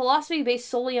opinion that a philosophy based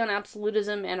solely on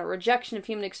absolutism and a rejection of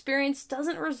human experience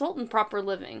doesn't result in proper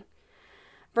living.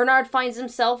 Bernard finds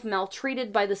himself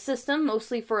maltreated by the system,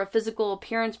 mostly for a physical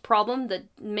appearance problem that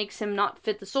makes him not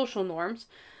fit the social norms,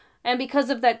 and because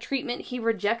of that treatment, he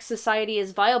rejects society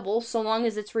as viable so long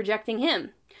as it's rejecting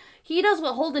him. He does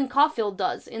what Holden Caulfield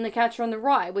does in The Catcher in the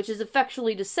Rye, which is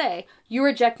effectually to say, you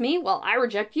reject me, well, I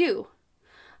reject you.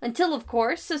 Until, of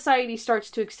course, society starts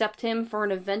to accept him for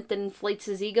an event that inflates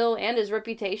his ego and his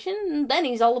reputation, and then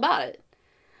he's all about it.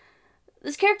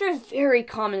 This character is very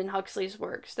common in Huxley's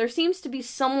works. There seems to be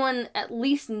someone at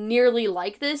least nearly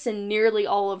like this in nearly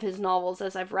all of his novels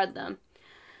as I've read them.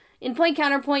 In Point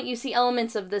Counterpoint, you see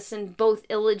elements of this in both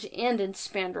Illich and in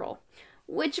Spandrel,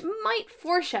 which might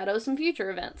foreshadow some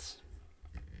future events.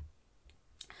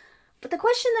 But the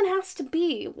question then has to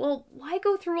be, well, why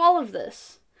go through all of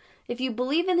this? If you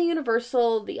believe in the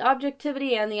universal, the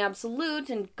objectivity, and the absolute,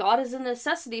 and God is a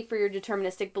necessity for your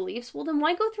deterministic beliefs, well then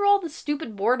why go through all the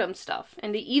stupid boredom stuff,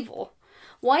 and the evil?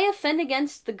 Why offend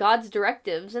against the God's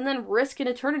directives, and then risk an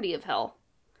eternity of hell?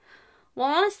 Well,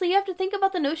 honestly, you have to think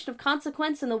about the notion of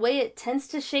consequence and the way it tends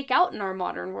to shake out in our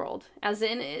modern world, as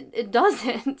in, it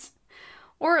doesn't.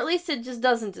 Or at least it just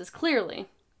doesn't as clearly.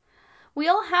 We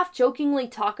all half-jokingly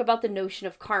talk about the notion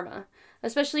of karma,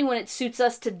 especially when it suits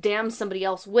us to damn somebody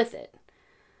else with it.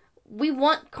 We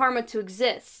want karma to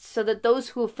exist, so that those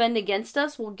who offend against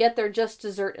us will get their just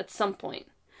desert at some point.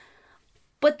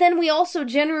 But then we also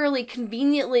generally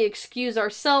conveniently excuse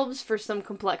ourselves for some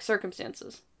complex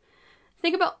circumstances.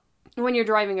 Think about when you're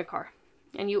driving a car,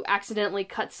 and you accidentally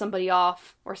cut somebody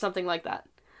off, or something like that.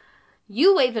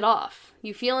 You wave it off.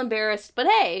 You feel embarrassed, but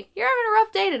hey, you're having a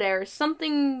rough day today, or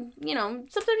something,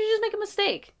 sometimes you just make a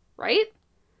mistake, right?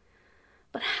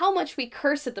 But how much we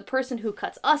curse at the person who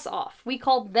cuts us off. We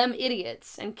call them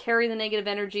idiots, and carry the negative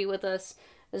energy with us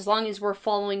as long as we're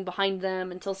following behind them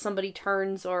until somebody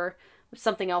turns or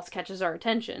something else catches our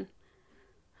attention.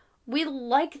 We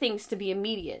like things to be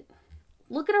immediate.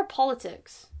 Look at our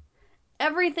politics.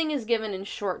 Everything is given in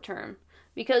short term,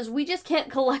 because we just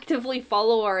can't collectively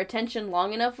follow our attention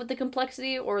long enough with the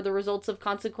complexity or the results of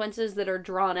consequences that are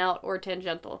drawn out or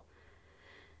tangential.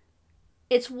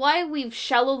 It's why we've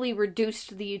shallowly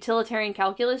reduced the utilitarian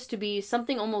calculus to be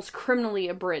something almost criminally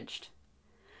abridged.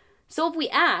 So if we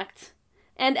act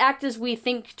as we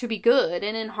think to be good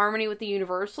and in harmony with the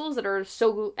universals that are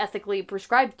so ethically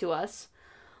prescribed to us,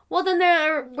 well then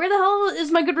where the hell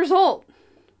is my good result?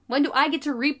 When do I get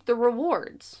to reap the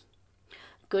rewards?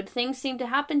 Good things seem to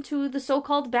happen to the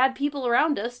so-called bad people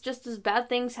around us, just as bad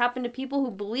things happen to people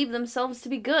who believe themselves to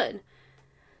be good.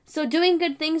 So doing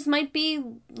good things might be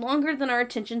longer than our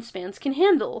attention spans can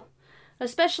handle,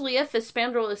 especially if, as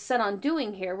Spandrel is set on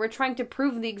doing here, we're trying to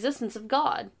prove the existence of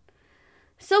God.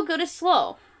 So good is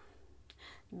slow.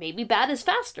 Maybe bad is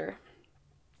faster.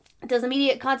 Does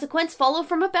immediate consequence follow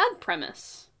from a bad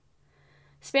premise?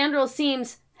 Spandrel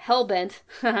seems hell-bent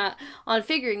on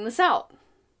figuring this out.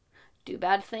 Do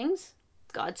bad things,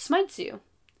 God smites you.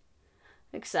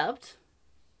 Except,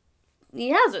 he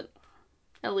hasn't.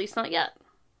 At least not yet.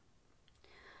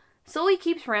 So he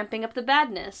keeps ramping up the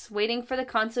badness, waiting for the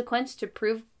consequence to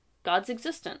prove God's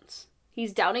existence.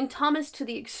 He's doubting Thomas to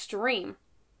the extreme.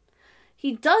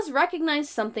 He does recognize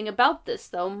something about this,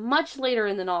 though, much later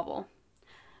in the novel.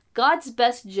 God's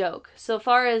best joke, so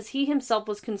far as he himself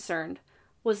was concerned,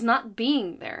 was not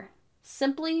being there.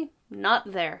 Simply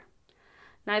not there.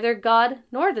 Neither God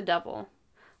nor the devil.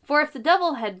 For if the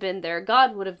devil had been there,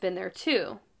 God would have been there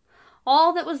too.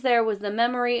 All that was there was the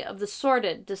memory of the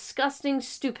sordid, disgusting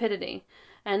stupidity,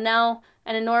 and now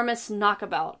an enormous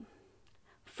knockabout.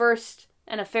 First,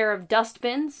 an affair of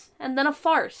dustbins, and then a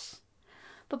farce.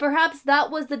 But perhaps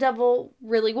that was the devil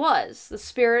really was, the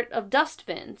spirit of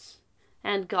dustbins.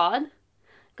 And God?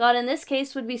 God in this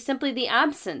case would be simply the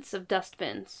absence of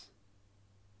dustbins.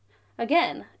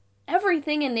 Again,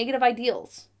 everything in negative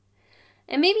ideals.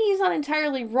 And maybe he's not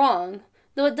entirely wrong,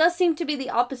 though it does seem to be the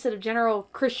opposite of general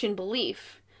Christian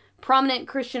belief. Prominent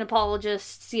Christian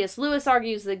apologist C.S. Lewis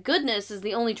argues that goodness is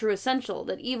the only true essential,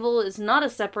 that evil is not a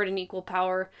separate and equal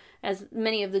power, as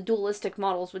many of the dualistic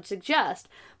models would suggest,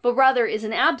 but rather is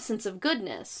an absence of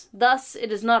goodness. Thus,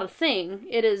 it is not a thing,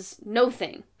 it is no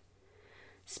thing.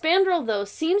 Spandrel, though,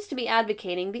 seems to be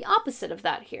advocating the opposite of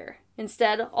that here.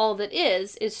 Instead, all that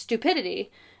is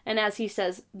stupidity, and as he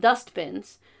says,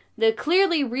 dustbins, the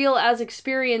clearly real as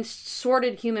experienced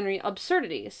sordid human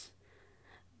absurdities.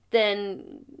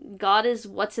 Then God is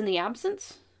what's in the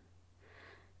absence?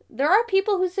 There are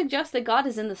people who suggest that God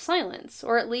is in the silence,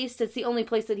 or at least it's the only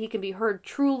place that he can be heard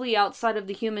truly outside of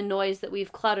the human noise that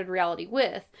we've clouded reality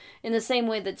with, in the same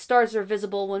way that stars are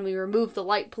visible when we remove the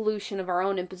light pollution of our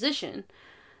own imposition.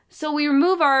 So we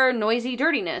remove our noisy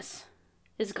dirtiness.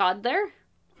 Is God there?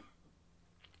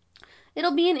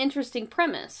 It'll be an interesting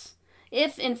premise,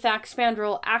 if in fact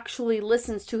Spandrel actually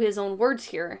listens to his own words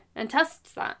here, and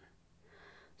tests that.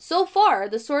 So far,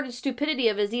 the sordid stupidity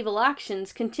of his evil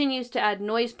actions continues to add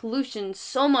noise pollution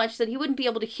so much that he wouldn't be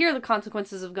able to hear the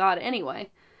consequences of God anyway.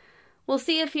 We'll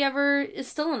see if he ever is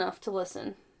still enough to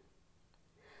listen.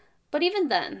 But even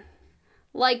then,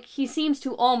 like he seems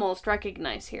to almost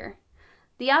recognize here,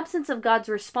 the absence of God's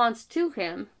response to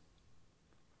him,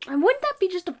 and wouldn't that be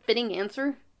just a fitting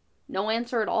answer? No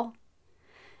answer at all?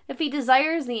 If he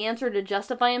desires the answer to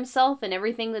justify himself and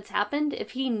everything that's happened,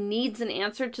 if he needs an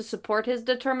answer to support his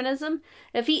determinism,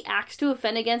 if he acts to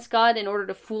offend against God in order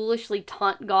to foolishly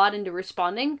taunt God into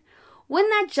responding,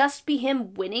 wouldn't that just be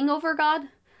him winning over God?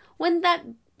 Wouldn't that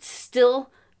still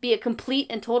be a complete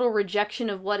and total rejection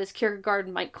of what, as Kierkegaard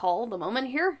might call, the moment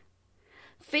here?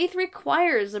 Faith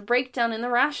requires a breakdown in the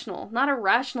rational, not a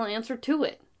rational answer to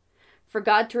it. For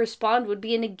God to respond would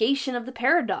be a negation of the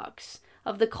paradox,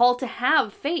 of the call to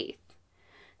have faith.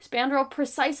 Spandrel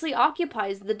precisely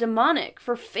occupies the demonic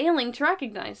for failing to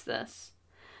recognize this.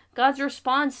 God's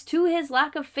response to his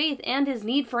lack of faith and his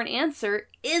need for an answer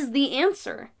is the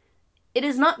answer. It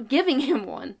is not giving him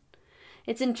one.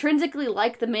 It's intrinsically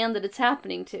like the man that it's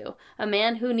happening to, a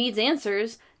man who needs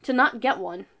answers to not get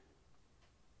one.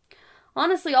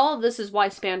 Honestly, all of this is why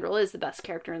Spandrel is the best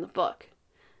character in the book.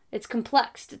 It's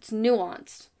complex, it's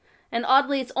nuanced, and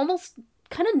oddly, it's almost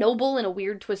kind of noble in a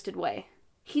weird, twisted way.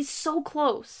 He's so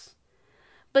close.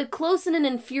 But close in an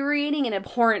infuriating and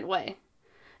abhorrent way.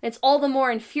 It's all the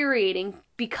more infuriating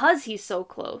because he's so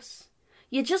close.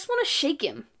 You just want to shake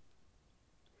him.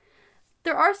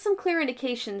 There are some clear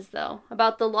indications, though,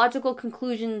 about the logical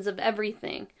conclusions of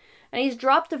everything, and he's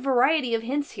dropped a variety of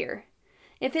hints here.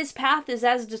 If his path is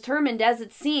as determined as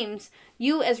it seems,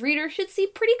 you as reader should see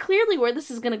pretty clearly where this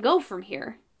is going to go from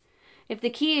here. If the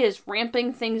key is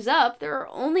ramping things up, there are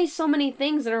only so many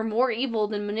things that are more evil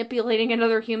than manipulating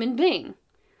another human being.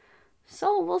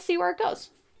 So we'll see where it goes.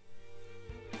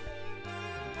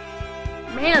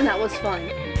 Man, that was fun.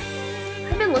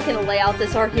 I've been looking to lay out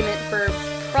this argument for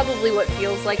probably what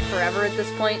feels like forever at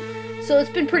this point, so it's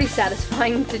been pretty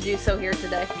satisfying to do so here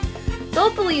today. So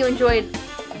hopefully you enjoyed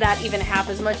that even half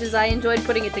as much as I enjoyed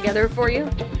putting it together for you.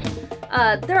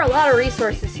 There are a lot of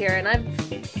resources here, and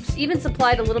I've even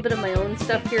supplied a little bit of my own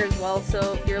stuff here as well,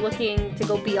 so if you're looking to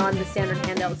go beyond the standard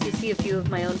handouts, you see a few of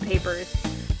my own papers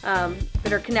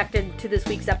that are connected to this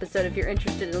week's episode if you're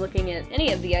interested in looking at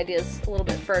any of the ideas a little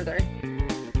bit further.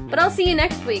 But I'll see you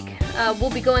next week.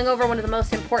 We'll be going over one of the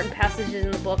most important passages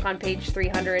in the book on page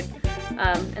 300,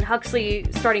 and Huxley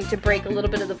starting to break a little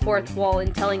bit of the fourth wall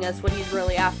and telling us what he's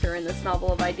really after in this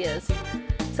novel of ideas.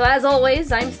 So as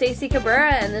always, I'm Stacey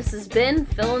Cabrera, and this has been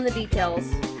Fill in the Details.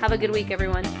 Have a good week,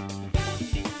 everyone.